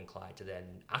be more inclined to then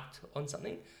act on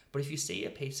something. But if you see a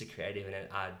piece of creative in an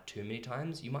ad too many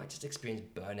times, you might just experience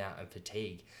burnout and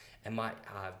fatigue and might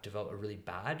develop a really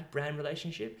bad brand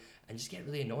relationship and just get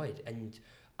really annoyed. And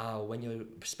when you're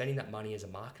spending that money as a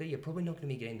marketer, you're probably not going to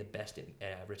be getting the best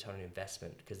return on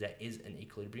investment, because there is an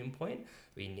equilibrium point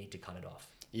where you need to cut it off.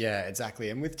 Yeah,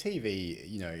 exactly. And with TV,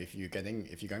 if you're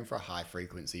going for a high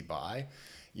frequency buy,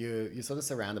 you're sort of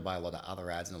surrounded by a lot of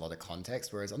other ads and a lot of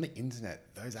context, whereas on the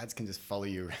internet, those ads can just follow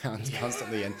you around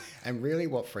constantly. And really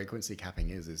what frequency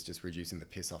capping is just reducing the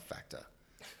piss off factor.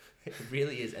 It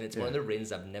really is, and it's one of the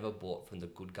reasons I've never bought from the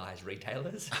good guys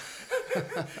retailers.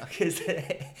 Because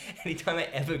anytime I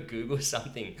ever Google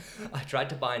something, I tried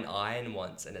to buy an iron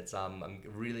once, and it's I'm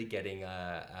really getting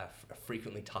a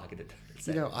frequently targeted.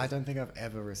 I don't think I've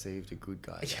ever received a good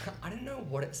guy. I don't know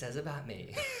what it says about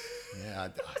me. Yeah, I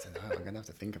don't know. I'm going to have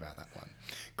to think about that one.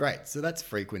 Great. So that's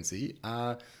frequency.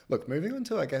 Look, moving on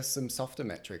to, I guess, some softer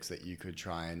metrics that you could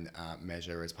try and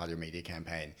measure as part of your media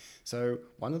campaign. So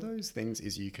one of those things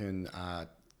is you can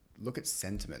look at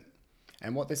sentiment.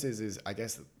 And what this is, I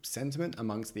guess, sentiment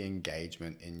amongst the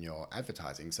engagement in your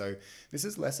advertising. So this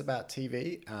is less about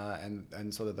TV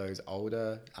and sort of those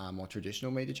older, more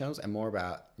traditional media channels, and more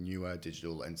about newer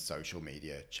digital and social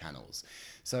media channels.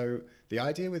 So the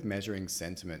idea with measuring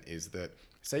sentiment is that,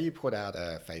 say you put out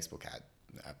a Facebook ad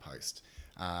post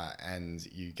and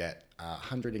you get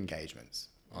 100 engagements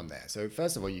on there. So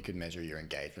first of all, you could measure your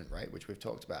engagement rate, which we've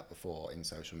talked about before in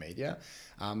social media,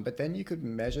 but then you could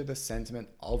measure the sentiment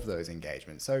of those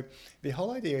engagements. So the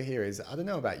whole idea here is, I don't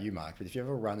know about you, Mark, but if you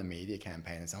ever run a media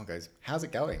campaign and someone goes, how's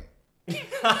it going?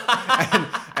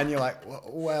 and you're like,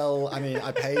 well, I mean,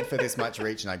 I paid for this much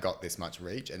reach and I got this much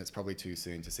reach, and it's probably too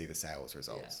soon to see the sales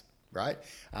results. Yeah. Right?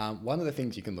 One of the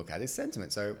things you can look at is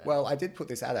sentiment. So, well, I did put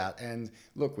this ad out and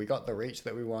look, we got the reach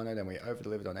that we wanted and we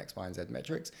over-delivered on X, Y, and Z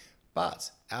metrics.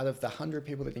 But out of the 100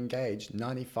 people that engaged,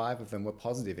 95 of them were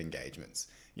positive engagements.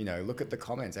 Look at the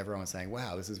comments. Everyone's saying,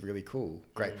 wow, this is really cool.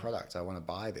 Great product. I want to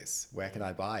buy this. Where can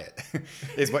I buy it?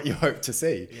 Is what you hope to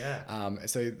see. Yeah.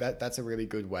 So that's a really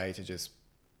good way to just,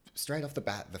 straight off the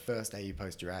bat, the first day you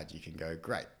post your ad, you can go,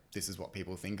 great, this is what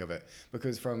people think of it.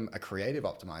 Because from a creative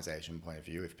optimization point of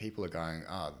view, if people are going,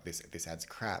 oh, this ad's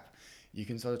crap, you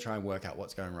can sort of try and work out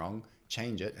what's going wrong,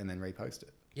 change it, and then repost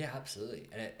it. Yeah, absolutely.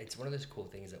 And it's one of those cool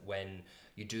things that when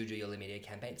you do your media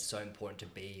campaign, it's so important to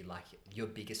be like your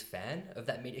biggest fan of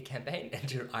that media campaign and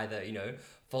to either,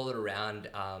 follow it around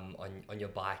on your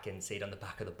bike and see it on the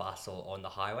back of the bus or on the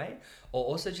highway, or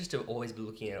also just to always be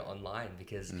looking at it online,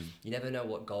 because you never know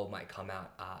what gold might come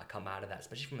out of that,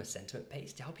 especially from a sentiment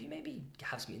piece, to help you maybe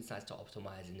have some insights to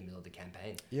optimize in the middle of the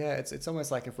campaign. Yeah, it's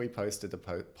almost like if we posted a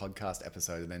podcast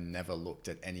episode and then never looked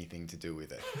at anything to do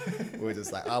with it. We're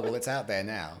just like, oh, well, it's out there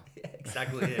now. Yeah,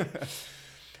 exactly. Yeah.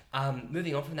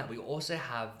 Moving on from that, we also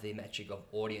have the metric of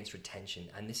audience retention,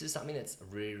 and this is something that's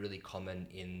really, really common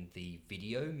in the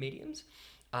video mediums.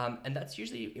 And that's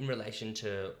usually in relation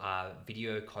to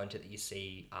video content that you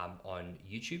see on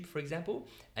YouTube, for example.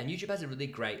 And YouTube has a really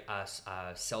great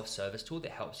self-service tool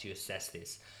that helps you assess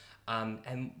this.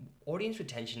 And audience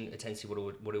retention, essentially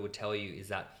what it would tell you is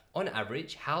that on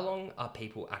average, how long are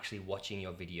people actually watching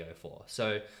your video for?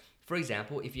 So for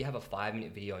example, if you have a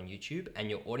 5-minute video on YouTube and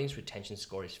your audience retention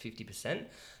score is 50%,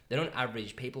 then on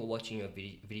average, people are watching your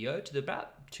video to the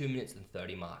about 2 minutes and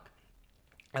 30 mark.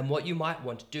 And what you might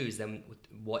want to do is then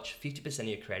watch 50% of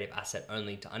your creative asset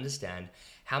only to understand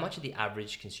how much of the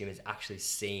average consumer is actually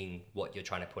seeing what you're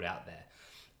trying to put out there.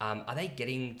 Are they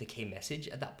getting the key message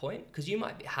at that point? Because you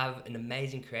might have an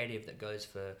amazing creative that goes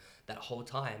for that whole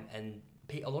time, and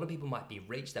a lot of people might be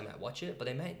reached, they might watch it, but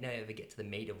they may never get to the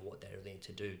meat of what they really need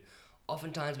to do.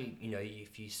 Oftentimes,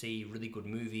 if you see really good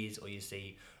movies or you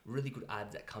see really good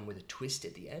ads that come with a twist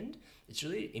at the end, it's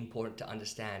really important to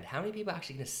understand how many people are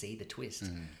actually going to see the twist.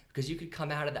 Because you could come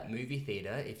out of that movie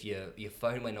theater if your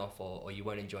phone went off or you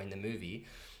weren't enjoying the movie,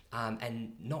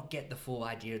 and not get the full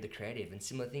idea of the creative. And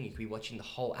similar thing, you could be watching the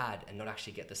whole ad and not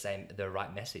actually get the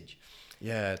right message.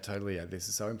 Yeah, totally. This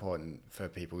is so important for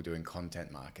people doing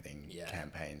content marketing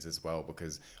campaigns as well,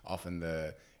 because often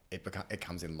it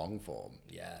comes in long form.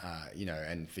 Yeah.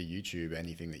 And for YouTube,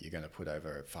 anything that you're going to put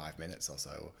over 5 minutes or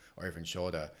so, or even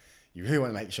shorter, you really want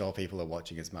to make sure people are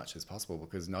watching as much as possible,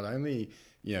 because not only,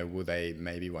 will they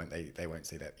won't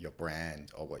see that your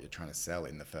brand or what you're trying to sell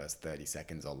in the first 30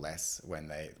 seconds or less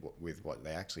with what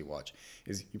they actually watch,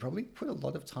 is you probably put a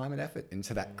lot of time and effort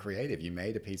into that creative. You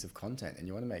made a piece of content and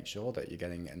you want to make sure that you're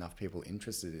getting enough people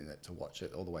interested in it to watch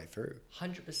it all the way through.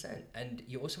 100%. And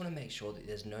you also want to make sure that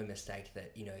there's no mistake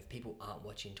that, if people aren't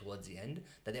watching towards the end,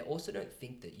 that they also don't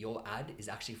think that your ad is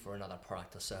actually for another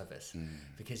product or service.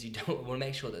 Because you don't want to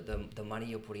make sure that the money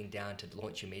you're putting down to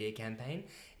launch your media campaign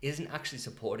isn't actually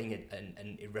supporting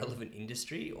an irrelevant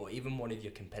industry or even one of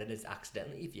your competitors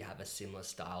accidentally, if you have a similar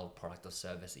style product or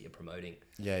service that you're promoting.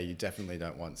 Yeah, you definitely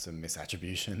don't want some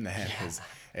misattribution there, because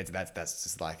that's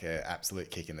just like an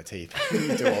absolute kick in the teeth.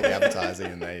 You do all the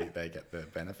advertising and they get the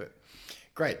benefit.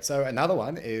 Great. So another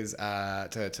one is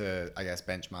to I guess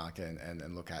benchmark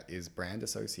and look at is brand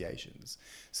associations.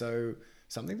 So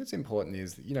something that's important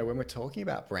is, when we're talking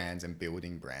about brands and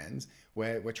building brands,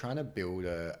 we're trying to build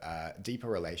a deeper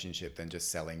relationship than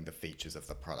just selling the features of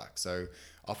the product. So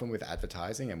often with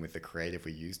advertising and with the creative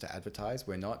we use to advertise,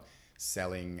 we're not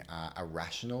selling a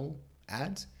rational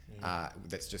ad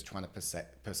that's just trying to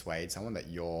persuade someone that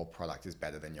your product is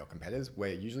better than your competitors.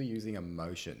 We're usually using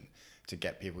emotion to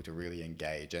get people to really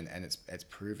engage, and it's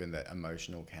proven that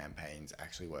emotional campaigns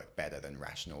actually work better than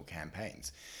rational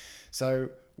campaigns. So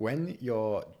when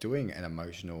you're doing an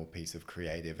emotional piece of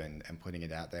creative and putting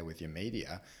it out there with your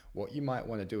media, what you might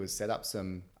want to do is set up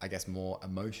some, I guess, more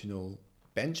emotional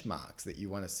benchmarks that you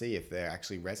want to see if they're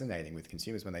actually resonating with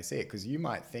consumers when they see it. Because you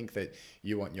might think that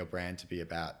you want your brand to be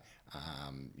about,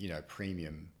 a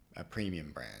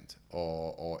premium brand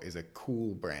or is a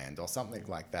cool brand or something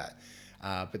like that.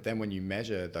 But then when you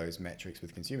measure those metrics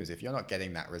with consumers, if you're not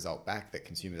getting that result back that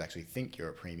consumers actually think you're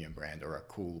a premium brand or a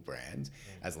cool brand,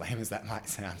 as lame as that might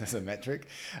sound as a metric,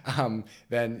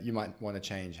 then you might want to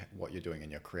change what you're doing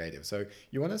in your creative. So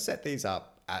you want to set these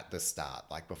up at the start,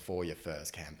 like before your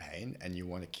first campaign, and you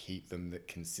want to keep them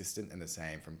consistent and the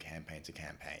same from campaign to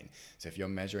campaign. So if you're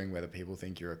measuring whether people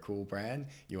think you're a cool brand,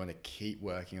 you want to keep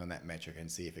working on that metric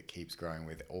and see if it keeps growing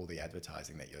with all the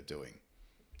advertising that you're doing.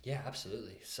 Yeah,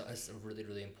 absolutely. So it's a really,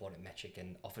 really important metric,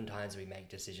 and oftentimes we make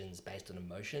decisions based on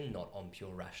emotion, not on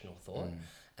pure rational thought.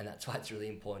 And that's why it's really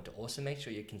important to also make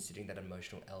sure you're considering that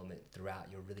emotional element throughout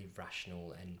your really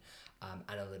rational and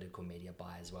analytical media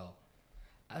buy as well.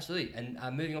 Absolutely. And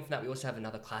moving on from that, we also have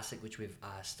another classic, which we've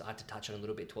started to touch on a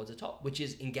little bit towards the top, which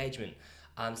is engagement.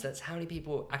 So that's how many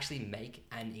people actually make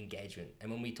an engagement.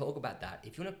 And when we talk about that,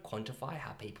 if you want to quantify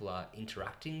how people are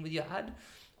interacting with your ad,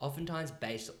 oftentimes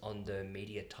based on the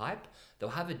media type, they'll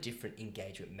have a different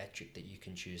engagement metric that you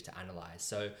can choose to analyze.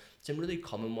 So some really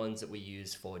common ones that we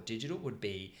use for digital would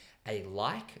be a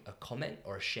like, a comment,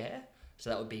 or a share. So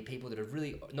that would be people that have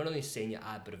really not only seen your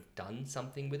ad, but have done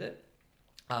something with it.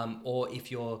 Or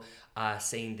if you're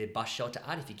seeing the bus shelter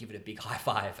ad, if you give it a big high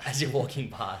five as you're walking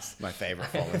past. My favorite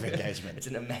form of engagement. It's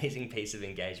an amazing piece of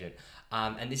engagement.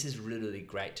 And this is really, really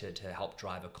great to help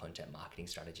drive a content marketing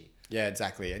strategy. Yeah,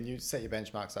 exactly. And you set your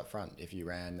benchmarks up front. If you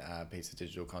ran a piece of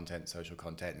digital content, social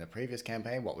content in a previous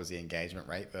campaign, what was the engagement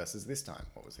rate versus this time?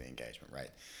 What was the engagement rate?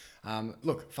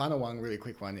 Look, final one, really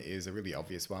quick one, is a really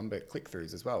obvious one, but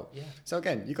click-throughs as well. Yeah. So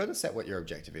again, you've got to set what your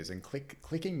objective is, and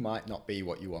clicking might not be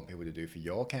what you want people to do for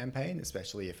your campaign,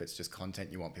 especially if it's just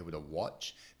content you want people to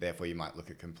watch. Therefore, you might look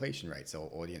at completion rates or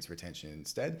audience retention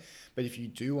instead. But if you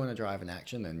do want to drive an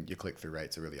action, then your click-through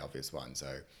rate's a really obvious one.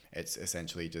 So it's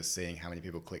essentially just seeing how many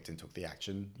people clicked and took the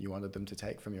action you wanted them to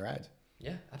take from your ad.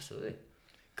 Yeah, absolutely.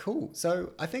 Cool.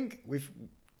 So I think we've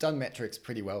done metrics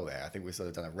pretty well there. I think we've sort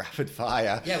of done a rapid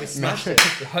fire. Yeah, we smashed it.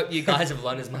 I hope you guys have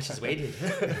learned as much as we did.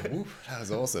 That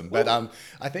was awesome. But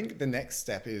I think the next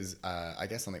step is, I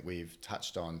guess, something we've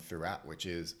touched on throughout, which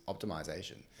is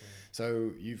optimization.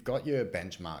 So you've got your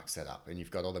benchmark set up and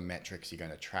you've got all the metrics you're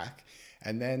going to track.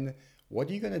 And then what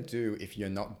are you going to do if you're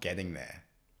not getting there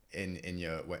in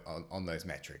your on those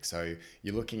metrics? So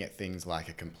you're looking at things like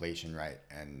a completion rate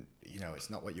and,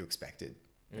 it's not what you expected.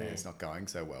 And it's not going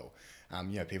so well.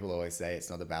 People always say it's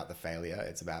not about the failure,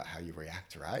 it's about how you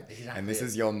react, right? Exactly. And this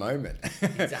is your moment.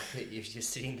 Exactly. You're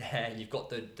just sitting there and you've got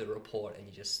the report and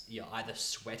you're either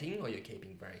sweating or you're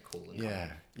keeping very cool and calm.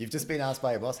 You've just been asked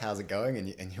by your boss, how's it going?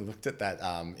 And you looked at that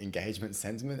engagement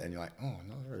sentiment and you're like, oh,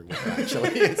 not very well,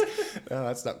 actually.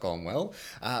 That's not gone well.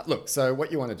 Look, so what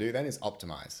you want to do then is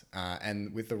optimize.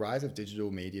 And with the rise of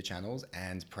digital media channels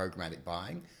and programmatic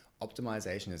buying,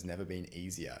 optimization has never been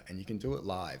easier, and you can do it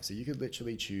live. So you could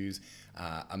literally choose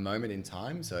a moment in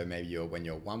time. So maybe when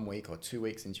you're 1 week or 2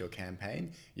 weeks into your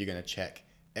campaign, you're going to check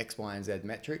X, Y, and Z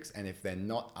metrics. And if they're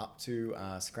not up to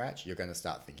scratch, you're going to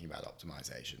start thinking about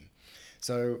optimization.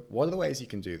 So what are the ways you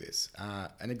can do this?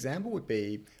 An example would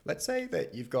be, let's say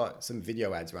that you've got some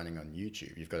video ads running on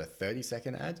YouTube. You've got a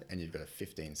 30-second ad and you've got a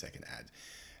 15-second ad.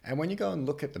 And when you go and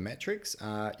look at the metrics,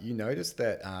 you notice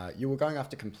that you were going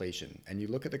after completion, and you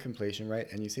look at the completion rate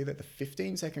and you see that the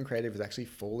 15-second creative is actually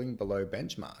falling below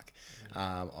benchmark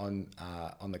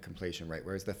on the completion rate,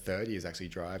 whereas the 30 is actually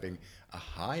driving a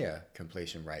higher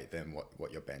completion rate than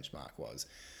what your benchmark was.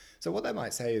 So what they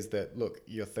might say is that, look,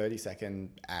 your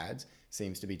 30-second ad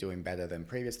seems to be doing better than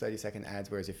previous 30-second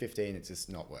ads, whereas your 15, it's just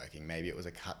not working. Maybe it was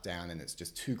a cut down and it's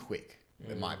just too quick.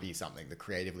 It might be something that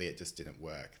creatively it just didn't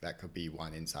work. That could be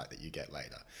one insight that you get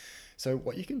later. So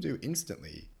what you can do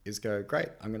instantly is go, great,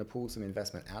 I'm going to pull some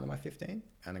investment out of my 15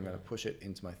 and I'm going to push it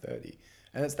into my 30.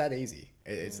 And it's that easy.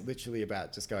 It's literally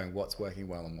about just going what's working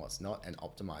well and what's not and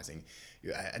optimizing.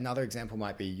 Another example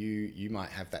might be you might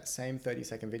have that same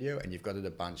 30-second video and you've got it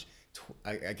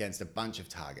against a bunch of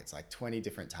targets, like 20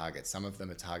 different targets. Some of them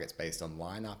are targets based on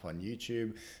lineup on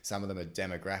YouTube. Some of them are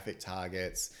demographic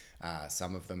targets.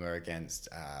 Some of them are against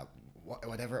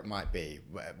whatever it might be,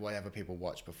 whatever people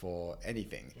watch before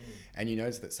anything. And you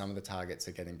notice that some of the targets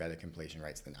are getting better completion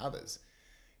rates than others.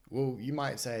 Well, you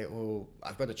might say, well,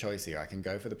 I've got a choice here. I can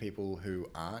go for the people who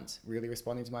aren't really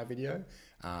responding to my video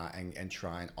and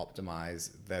try and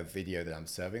optimize the video that I'm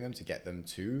serving them to get them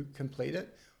to complete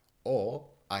it. Or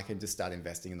I can just start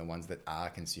investing in the ones that are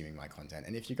consuming my content.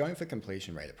 And if you're going for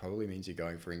completion rate, it probably means you're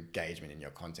going for engagement in your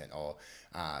content or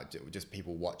just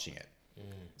people watching it.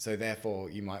 So therefore,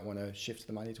 you might want to shift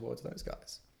the money towards those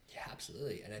guys. Yeah,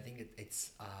 absolutely. And I think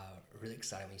it's really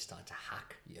exciting when you start to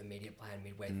hack your media plan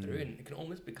midway through, and it can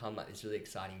almost become like this really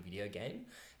exciting video game.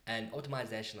 And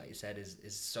optimization, like you said, is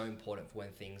so important for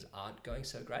when things aren't going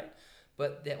so great.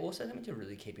 But they're also something to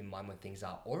really keep in mind when things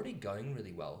are already going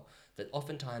really well. That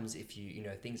oftentimes if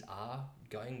things are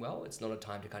going well, it's not a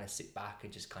time to kind of sit back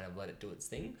and just kind of let it do its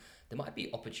thing. There might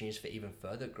be opportunities for even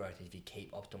further growth if you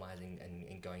keep optimizing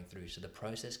and going through. So the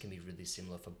process can be really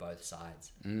similar for both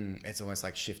sides. It's almost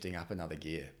like shifting up another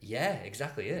gear. Yeah,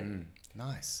 exactly it.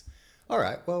 Nice. All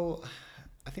right, well,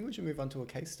 I think we should move on to a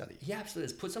case study. Yeah,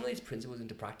 absolutely. Let's put some of these principles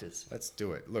into practice. Let's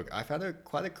do it. Look, I found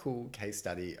quite a cool case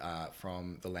study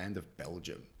from the land of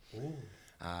Belgium. Ooh.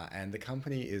 And the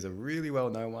company is a really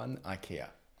well-known one, Ikea.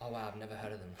 Oh, wow, I've never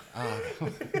heard of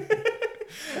them.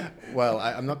 Well,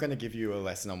 I'm not going to give you a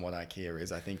lesson on what Ikea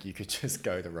is. I think you could just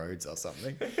go to Rhodes or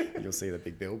something. You'll see the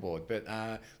big billboard. But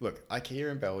look,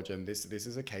 Ikea in Belgium, this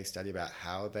is a case study about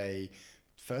how they,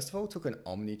 first of all, took an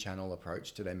omni-channel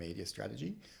approach to their media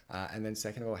strategy. And then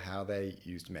second of all, how they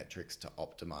used metrics to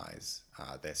optimize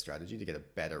their strategy to get a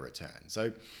better return.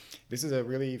 So this is a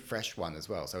really fresh one as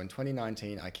well. So in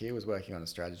 2019, Ikea was working on a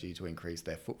strategy to increase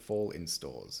their footfall in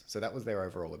stores. So that was their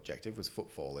overall objective, was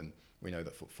footfall. And we know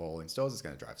that footfall in stores is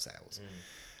going to drive sales.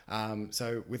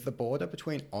 So with the border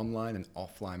between online and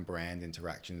offline brand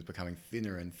interactions becoming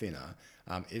thinner and thinner,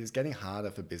 it is getting harder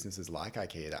for businesses like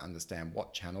IKEA to understand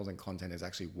what channels and content is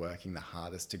actually working the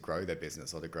hardest to grow their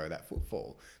business or to grow that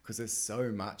footfall, because there's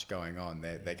so much going on.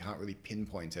 They can't really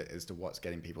pinpoint it as to what's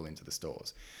getting people into the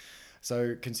stores.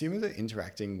 So consumers are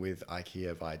interacting with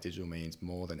IKEA via digital means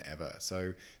more than ever.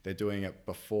 So they're doing it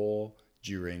before,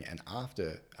 during, and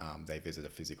after they visit a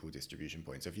physical distribution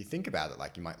point. So if you think about it,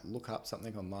 like you might look up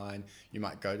something online, you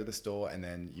might go to the store, and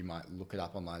then you might look it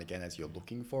up online again as you're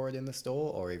looking for it in the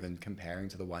store, or even comparing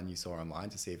to the one you saw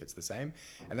online to see if it's the same.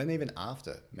 And then even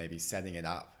after, maybe setting it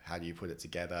up, how do you put it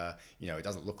together? It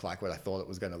doesn't look like what I thought it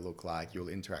was going to look like. You'll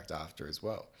interact after as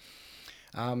well.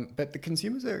 But the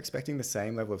consumers are expecting the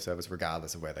same level of service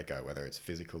regardless of where they go, whether it's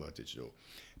physical or digital.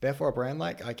 Therefore, a brand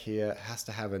like IKEA has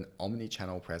to have an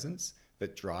omni-channel presence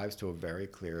that drives to a very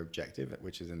clear objective,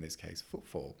 which is in this case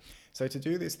footfall. So to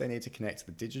do this, they need to connect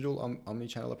the digital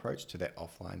omni-channel approach to their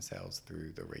offline sales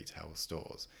through the retail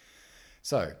stores.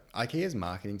 So IKEA's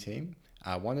marketing team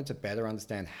wanted to better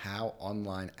understand how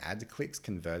online ad clicks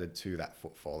converted to that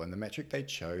footfall. And the metric they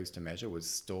chose to measure was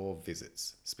store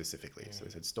visits specifically. So they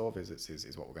said store visits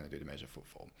is what we're going to do to measure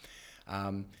footfall.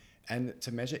 And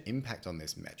to measure impact on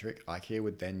this metric, IKEA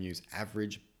would then use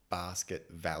average basket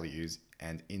values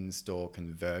and in-store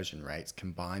conversion rates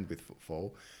combined with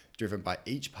footfall, driven by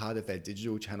each part of their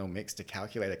digital channel mix to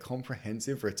calculate a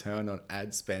comprehensive return on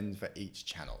ad spend for each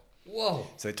channel. Whoa.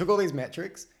 So they took all these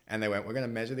metrics and they went, we're going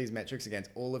to measure these metrics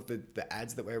against all of the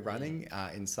ads that we're running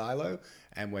in Silo,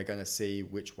 and we're going to see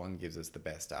which one gives us the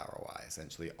best ROI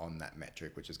essentially on that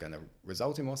metric, which is going to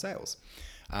result in more sales.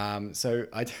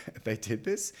 They did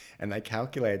this and they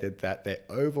calculated that their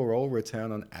overall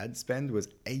return on ad spend was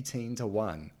 18 to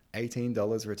 1,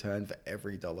 $18 return for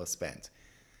every dollar spent.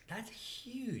 That's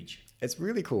huge. It's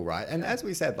really cool, right? And as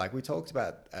we said, like we talked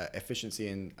about efficiency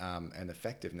and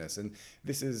effectiveness, and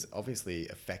this is obviously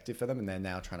effective for them, and they're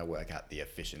now trying to work out the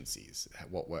efficiencies,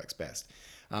 what works best.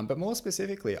 But more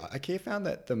specifically, IKEA found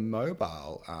that the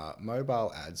mobile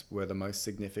ads were the most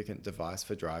significant device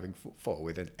for driving footfall,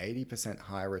 with an 80%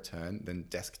 higher return than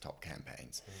desktop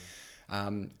campaigns.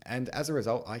 And as a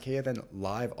result, IKEA then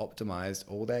live optimized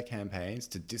all their campaigns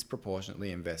to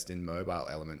disproportionately invest in mobile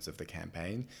elements of the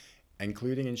campaign,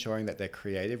 including ensuring that their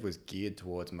creative was geared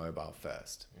towards mobile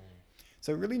first.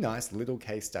 So a really nice little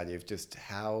case study of just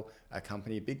how a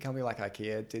big company like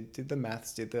IKEA did the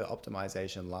maths, did the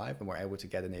optimization live, and were able to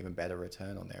get an even better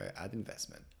return on their ad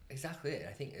investment. Exactly.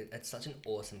 I think it's such an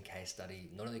awesome case study,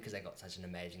 not only because they got such an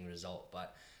amazing result,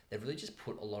 but they've really just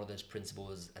put a lot of those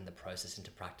principles and the process into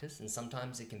practice. And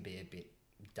sometimes it can be a bit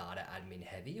data admin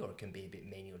heavy, or it can be a bit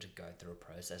manual to go through a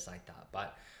process like that.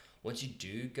 But once you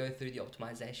do go through the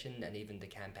optimization and even the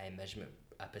campaign measurement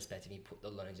perspective, you put the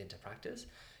learnings into practice,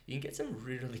 you can get some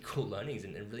really, really cool learnings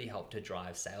and really help to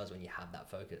drive sales when you have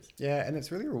that focus. Yeah, and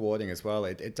it's really rewarding as well.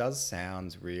 It does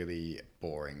sound really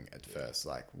boring at first,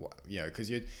 like,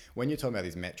 because when you're talking about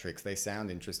these metrics, they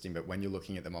sound interesting, but when you're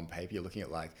looking at them on paper, you're looking at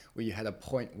you had a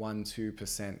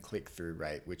 0.12% click-through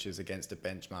rate, which is against a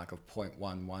benchmark of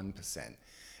 0.11%.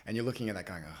 And you're looking at that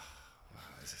going,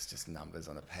 this is just numbers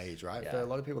on a page, right? Yeah. For a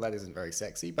lot of people, that isn't very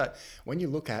sexy. But when you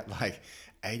look at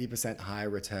 80%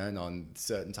 higher return on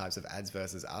certain types of ads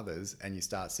versus others, and you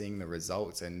start seeing the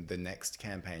results, and the next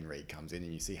campaign read comes in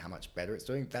and you see how much better it's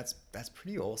doing, that's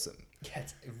pretty awesome. Yeah,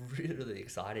 it's really, really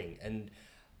exciting. And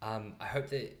I hope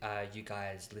that you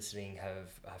guys listening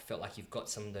have felt like you've got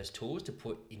some of those tools to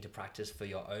put into practice for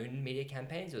your own media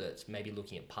campaigns, whether it's maybe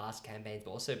looking at past campaigns,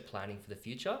 but also planning for the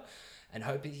future, and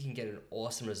hoping you can get an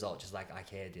awesome result just like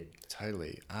IKEA did.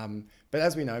 Totally. But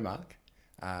as we know, Mark,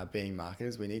 being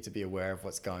marketers, we need to be aware of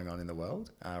what's going on in the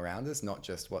world around us, not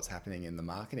just what's happening in the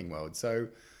marketing world. So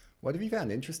what have you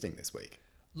found interesting this week?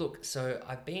 Look, so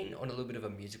I've been on a little bit of a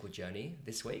musical journey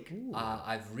this week.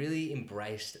 I've really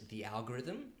embraced the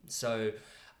algorithm. So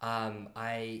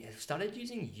I have started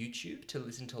using YouTube to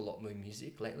listen to a lot more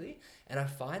music lately. And I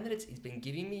find that it's been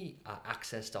giving me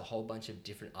access to a whole bunch of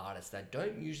different artists that I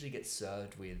don't usually get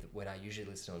served with when I usually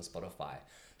listen on Spotify.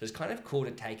 So it's kind of cool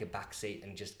to take a back seat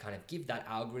and just kind of give that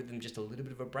algorithm just a little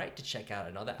bit of a break to check out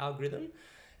another algorithm.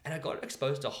 And I got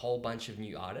exposed to a whole bunch of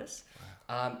new artists.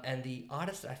 And the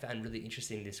artist that I found really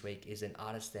interesting this week is an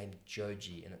artist named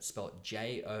Joji, and it's spelled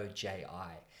Joji.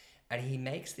 And he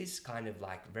makes this kind of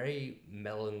very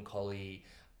melancholy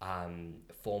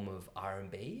form of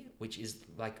R&B, which is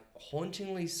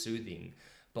hauntingly soothing,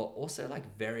 but also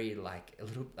very a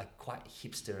little quite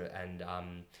hipster and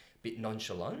bit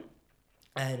nonchalant.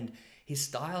 And his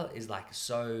style is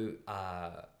so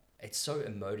it's so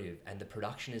emotive, and the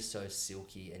production is so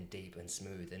silky and deep and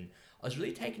smooth. And I was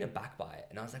really taken aback by it.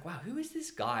 And I was like, wow, who is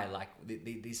this guy? Like,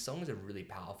 these songs are really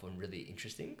powerful and really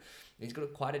interesting. And he's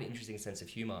got quite an interesting sense of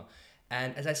humor.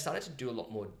 And as I started to do a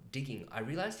lot more digging, I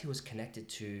realized he was connected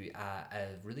to a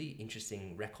really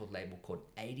interesting record label called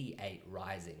 88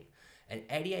 Rising. And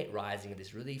 88 Rising are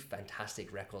this really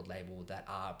fantastic record label that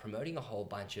are promoting a whole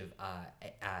bunch of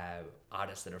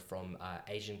artists that are from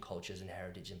Asian cultures and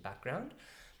heritage and background.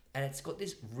 And it's got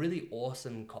this really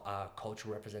awesome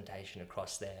cultural representation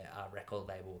across their record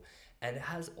label. And it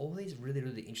has all these really,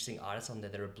 really interesting artists on there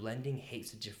that are blending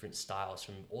heaps of different styles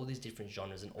from all these different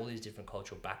genres and all these different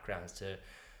cultural backgrounds to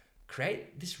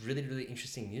create this really, really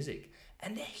interesting music.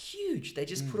 And they're huge. They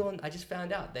just put on, I just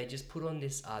found out, they just put on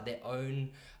this, their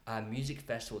own music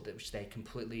festival which they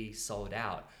completely sold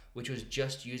out, which was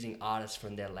just using artists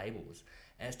from their labels.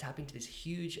 And it's tapping into this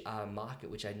huge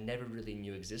market, which I never really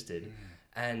knew existed.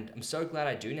 And I'm so glad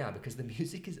I do now, because the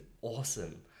music is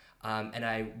awesome. And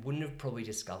I wouldn't have probably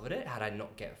discovered it had I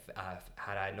not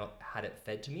had it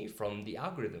fed to me from the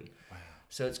algorithm. Wow.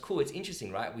 So it's cool. It's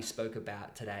interesting, right? We spoke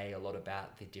about today a lot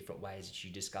about the different ways that you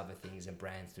discover things and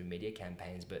brands through media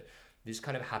campaigns, but this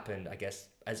kind of happened, I guess,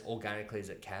 as organically as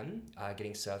it can,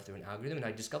 getting served through an algorithm. And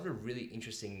I discovered a really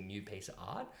interesting new piece of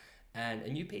art and a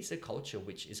new piece of culture,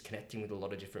 which is connecting with a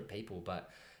lot of different people.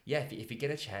 But yeah, if you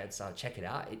get a chance, check it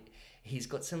out. He's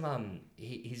got some,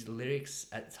 his lyrics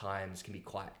at times can be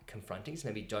quite confronting, so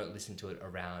maybe don't listen to it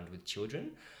around with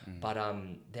children, but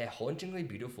they're hauntingly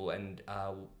beautiful. And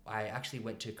I actually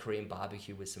went to Korean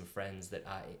barbecue with some friends that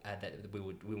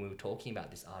when we were talking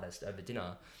about this artist over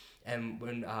dinner, and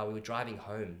when we were driving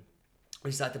home,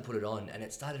 we started to put it on, and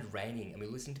it started raining, and we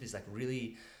listened to this like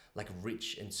really like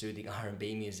rich and soothing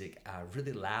R&B music,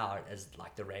 really loud as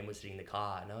like the rain was hitting the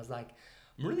car. And I was like,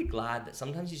 I'm really glad that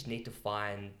sometimes you just need to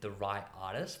find the right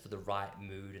artist for the right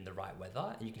mood and the right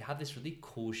weather, and you can have this really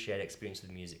cool shared experience with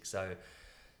music. So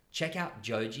check out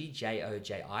Joji,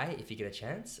 Joji, if you get a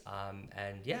chance.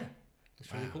 And yeah,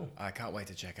 it's really cool. I can't wait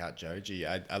to check out Joji.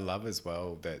 I love as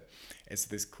well that it's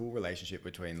this cool relationship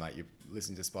between, like, you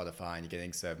listen to Spotify and you're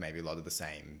getting served maybe a lot of the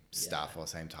same stuff or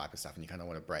same type of stuff, and you kind of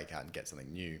want to break out and get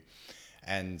something new.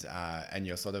 And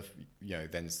you're sort of,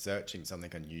 then searching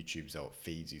something on YouTube, so it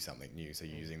feeds you something new. So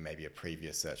you're using maybe a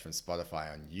previous search from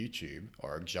Spotify on YouTube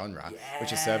or a genre,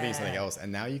 which is serving you something else.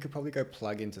 And now you could probably go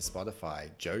plug into Spotify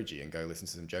Joji and go listen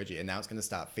to some Joji. And now it's going to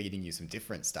start feeding you some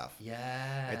different stuff.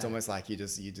 Yeah. It's almost like you're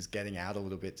just getting out a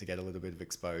little bit to get a little bit of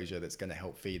exposure that's going to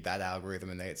help feed that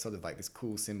algorithm. And it's sort of like this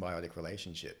cool symbiotic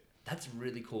relationship. That's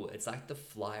really cool. It's like the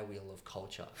flywheel of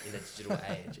culture in the digital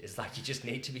age. It's like you just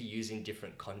need to be using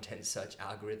different content search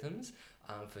algorithms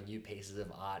for new pieces of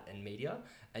art and media,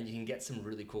 and you can get some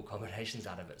really cool combinations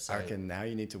out of it. So I reckon now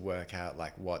you need to work out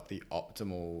like what the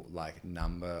optimal like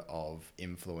number of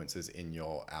influences in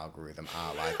your algorithm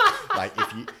are. Like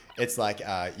if you, it's like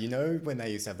when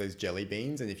they used to have those jelly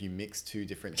beans, and if you mix two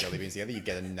different jelly beans together, you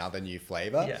get another new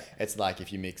flavor. Yeah. It's like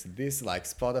if you mix this like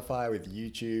Spotify with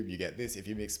YouTube, you get this. If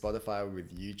you mix Spotify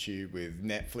with YouTube with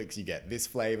Netflix, you get this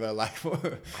flavor. Like,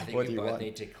 I think we both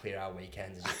need to clear our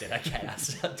weekends and just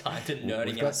dedicate our time to nerding out.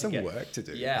 We've got some work to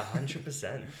do. Yeah,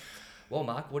 100%. Well,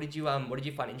 Mark, what did you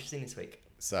find interesting this week?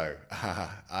 So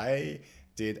I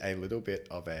did a little bit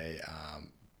of a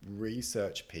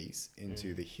research piece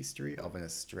into the history of an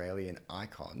Australian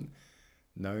icon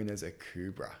known as a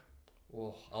Kubra.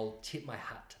 Oh, I'll tip my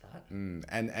hat to that.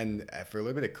 And for a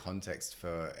little bit of context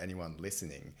for anyone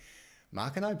listening,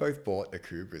 Mark and I both bought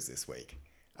Akubras this week,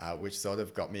 which sort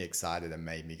of got me excited and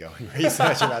made me go and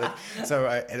research about it. So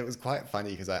and it was quite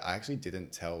funny because I actually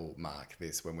didn't tell Mark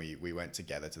this when we went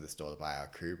together to the store to buy our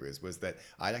Kubras, was that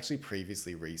I'd actually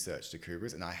previously researched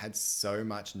Akubras, and I had so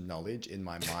much knowledge in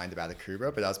my mind about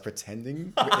Akubra, but I was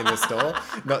pretending in the store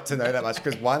not to know that much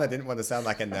because, one, I didn't want to sound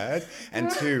like a nerd, and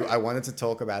two, I wanted to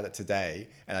talk about it today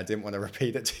and I didn't want to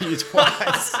repeat it to you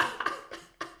twice.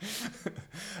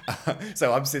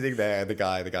 So I'm sitting there, the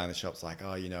guy in the shop's like,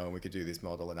 oh, we could do this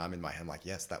model. And I'm in my head, I'm like,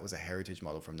 yes, that was a heritage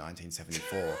model from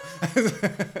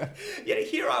 1974. Yeah,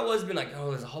 here I was being like,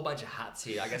 oh, there's a whole bunch of hats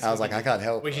here. I guess I was like, I can't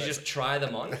help. We should just try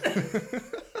them on.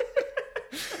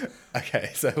 Okay,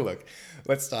 so look,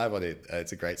 let's dive on it.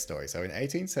 It's a great story. So in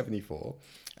 1874,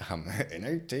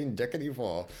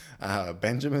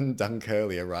 Benjamin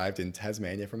Dunkerley arrived in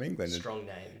Tasmania from England. Strong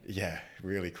name. Yeah,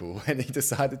 really cool. And he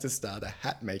decided to start a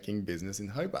hat making business in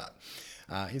Hobart.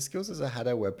 His skills as a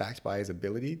hatter were backed by his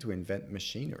ability to invent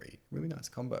machinery. Really nice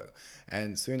combo.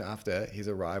 And soon after his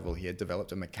arrival, he had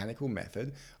developed a mechanical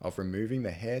method of removing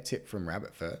the hair tip from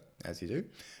rabbit fur, as you do,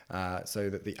 so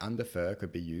that the under fur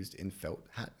could be used in felt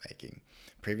hat making.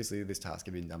 Previously, this task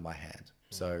had been done by hand.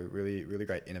 So really, really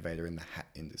great innovator in the hat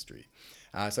industry.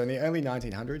 So in the early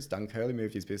 1900s, Duncurley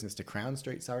moved his business to Crown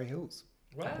Street, Surrey Hills.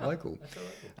 Wow, Local. that's so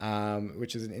local.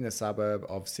 Which is an inner suburb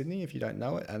of Sydney, if you don't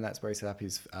know it, and that's where he set up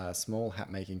his small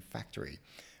hat-making factory.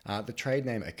 The trade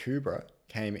name Akubra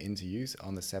came into use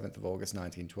on the 7th of August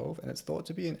 1912, and it's thought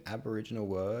to be an Aboriginal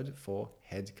word for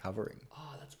head covering.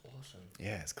 Oh, that's awesome.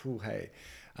 Yeah, it's cool, hey.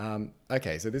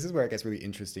 Okay, so this is where it gets really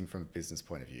interesting from a business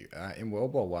point of view. In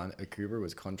World War I, Akubra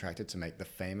was contracted to make the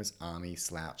famous army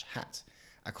slouch hat,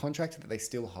 a contract that they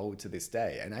still hold to this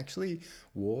day. And actually,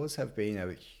 wars have been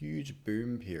a huge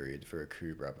boom period for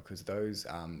Akubra because those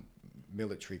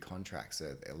military contracts,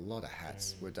 a lot of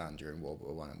hats were done during World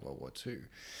War I and World War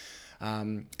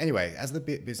II. Anyway, as the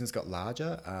business got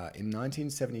larger, in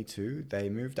 1972, they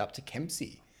moved up to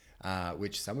Kempsey,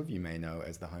 which some of you may know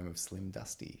as the home of Slim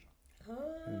Dusty.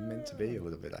 Meant to be a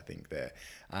little bit, I think, there.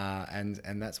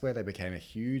 And that's where they became a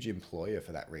huge employer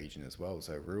for that region as well.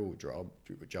 So rural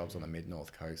jobs on the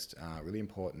mid-north coast, really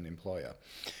important employer.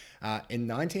 In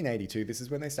 1982, this is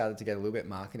when they started to get a little bit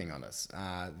marketing on us.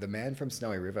 The Man from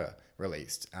Snowy River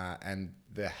released, and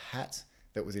the hat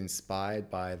that was inspired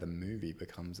by the movie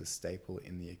becomes a staple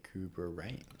in the Akubra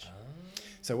range.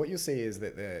 So what you'll see is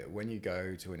that when you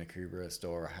go to an Akubra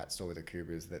store or a hat store with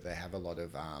Akubras, that they have a lot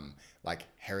of like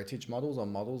heritage models or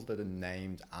models that are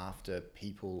named after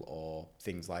people or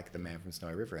things like the Man from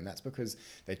Snowy River. And that's because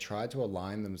they tried to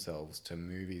align themselves to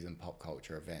movies and pop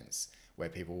culture events where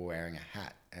people were wearing a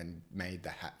hat and made the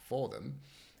hat for them.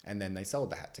 And then they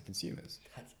sold the hat to consumers.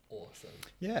 That's awesome.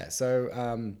 Yeah,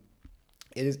 so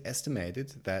it is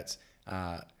estimated that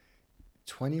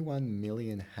 21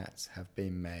 million hats have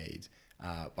been made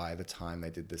by the time they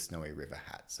did the Snowy River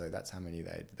hat. So that's how many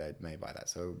they'd made by that.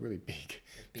 So a really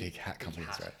big hat companies,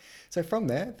 right? So from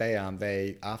there,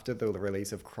 they after the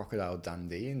release of Crocodile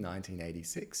Dundee in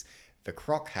 1986, the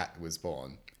Croc hat was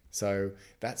born. So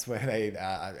that's where they,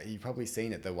 you've probably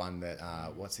seen it, the one that,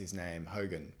 what's his name,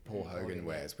 Paul Hogan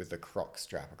wears with the Croc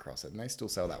strap across it. And they still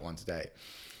sell that one today.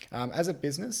 As a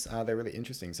business, they're really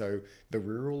interesting. So the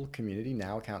rural community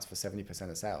now accounts for 70%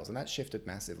 of sales, and that shifted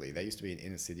massively. They used to be an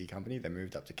inner city company. They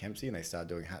moved up to Kempsey and they started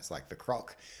doing hats like the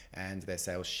Croc, and their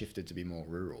sales shifted to be more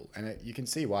rural. And you can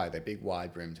see why. They're big,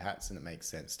 wide-brimmed hats, and it makes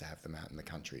sense to have them out in the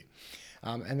country.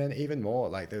 And then even more,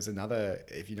 like there's another,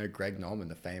 if you know Greg Norman,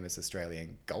 the famous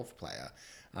Australian golf player,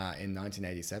 in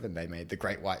 1987, they made the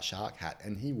Great White Shark hat,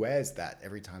 and he wears that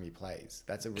every time he plays.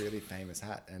 That's a really famous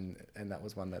hat, and that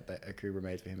was one that Akubra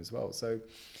made for him as well. So,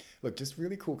 look, just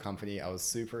really cool company. I was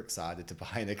super excited to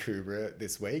buy an Akubra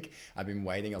this week. I've been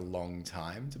waiting a long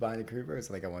time to buy an Akubra.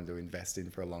 It's like I wanted to invest in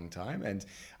for a long time, and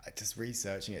just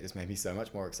researching it just made me so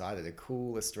much more excited. A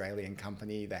cool Australian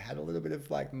company. They had a little bit of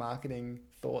like marketing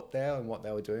thought there on what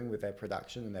they were doing with their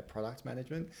production and their product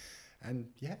management. And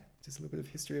yeah, just a little bit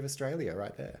of history of Australia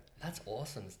right there. That's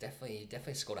awesome. It's definitely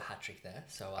scored a hat trick there.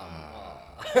 So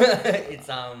it's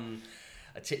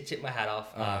I tip my hat off.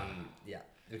 Yeah,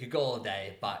 we could go all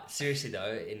day, but seriously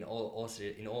though, in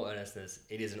all earnestness,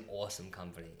 it is an awesome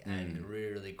company and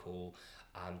really, really cool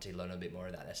to learn a bit more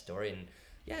about their story. And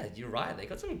yeah, you're right. They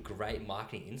got some great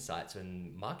marketing insights,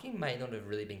 and marketing may not have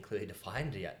really been clearly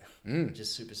defined yet, which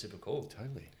is super, super cool.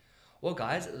 Totally. Well,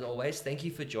 guys, as always, thank you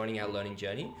for joining our learning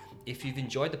journey. If you've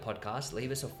enjoyed the podcast,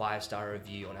 leave us a 5-star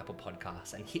review on Apple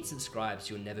Podcasts and hit subscribe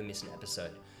so you'll never miss an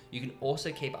episode. You can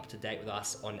also keep up to date with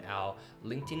us on our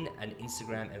LinkedIn and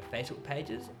Instagram and Facebook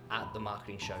pages at The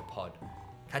Marketing Show Pod.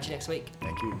 Catch you next week.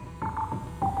 Thank you.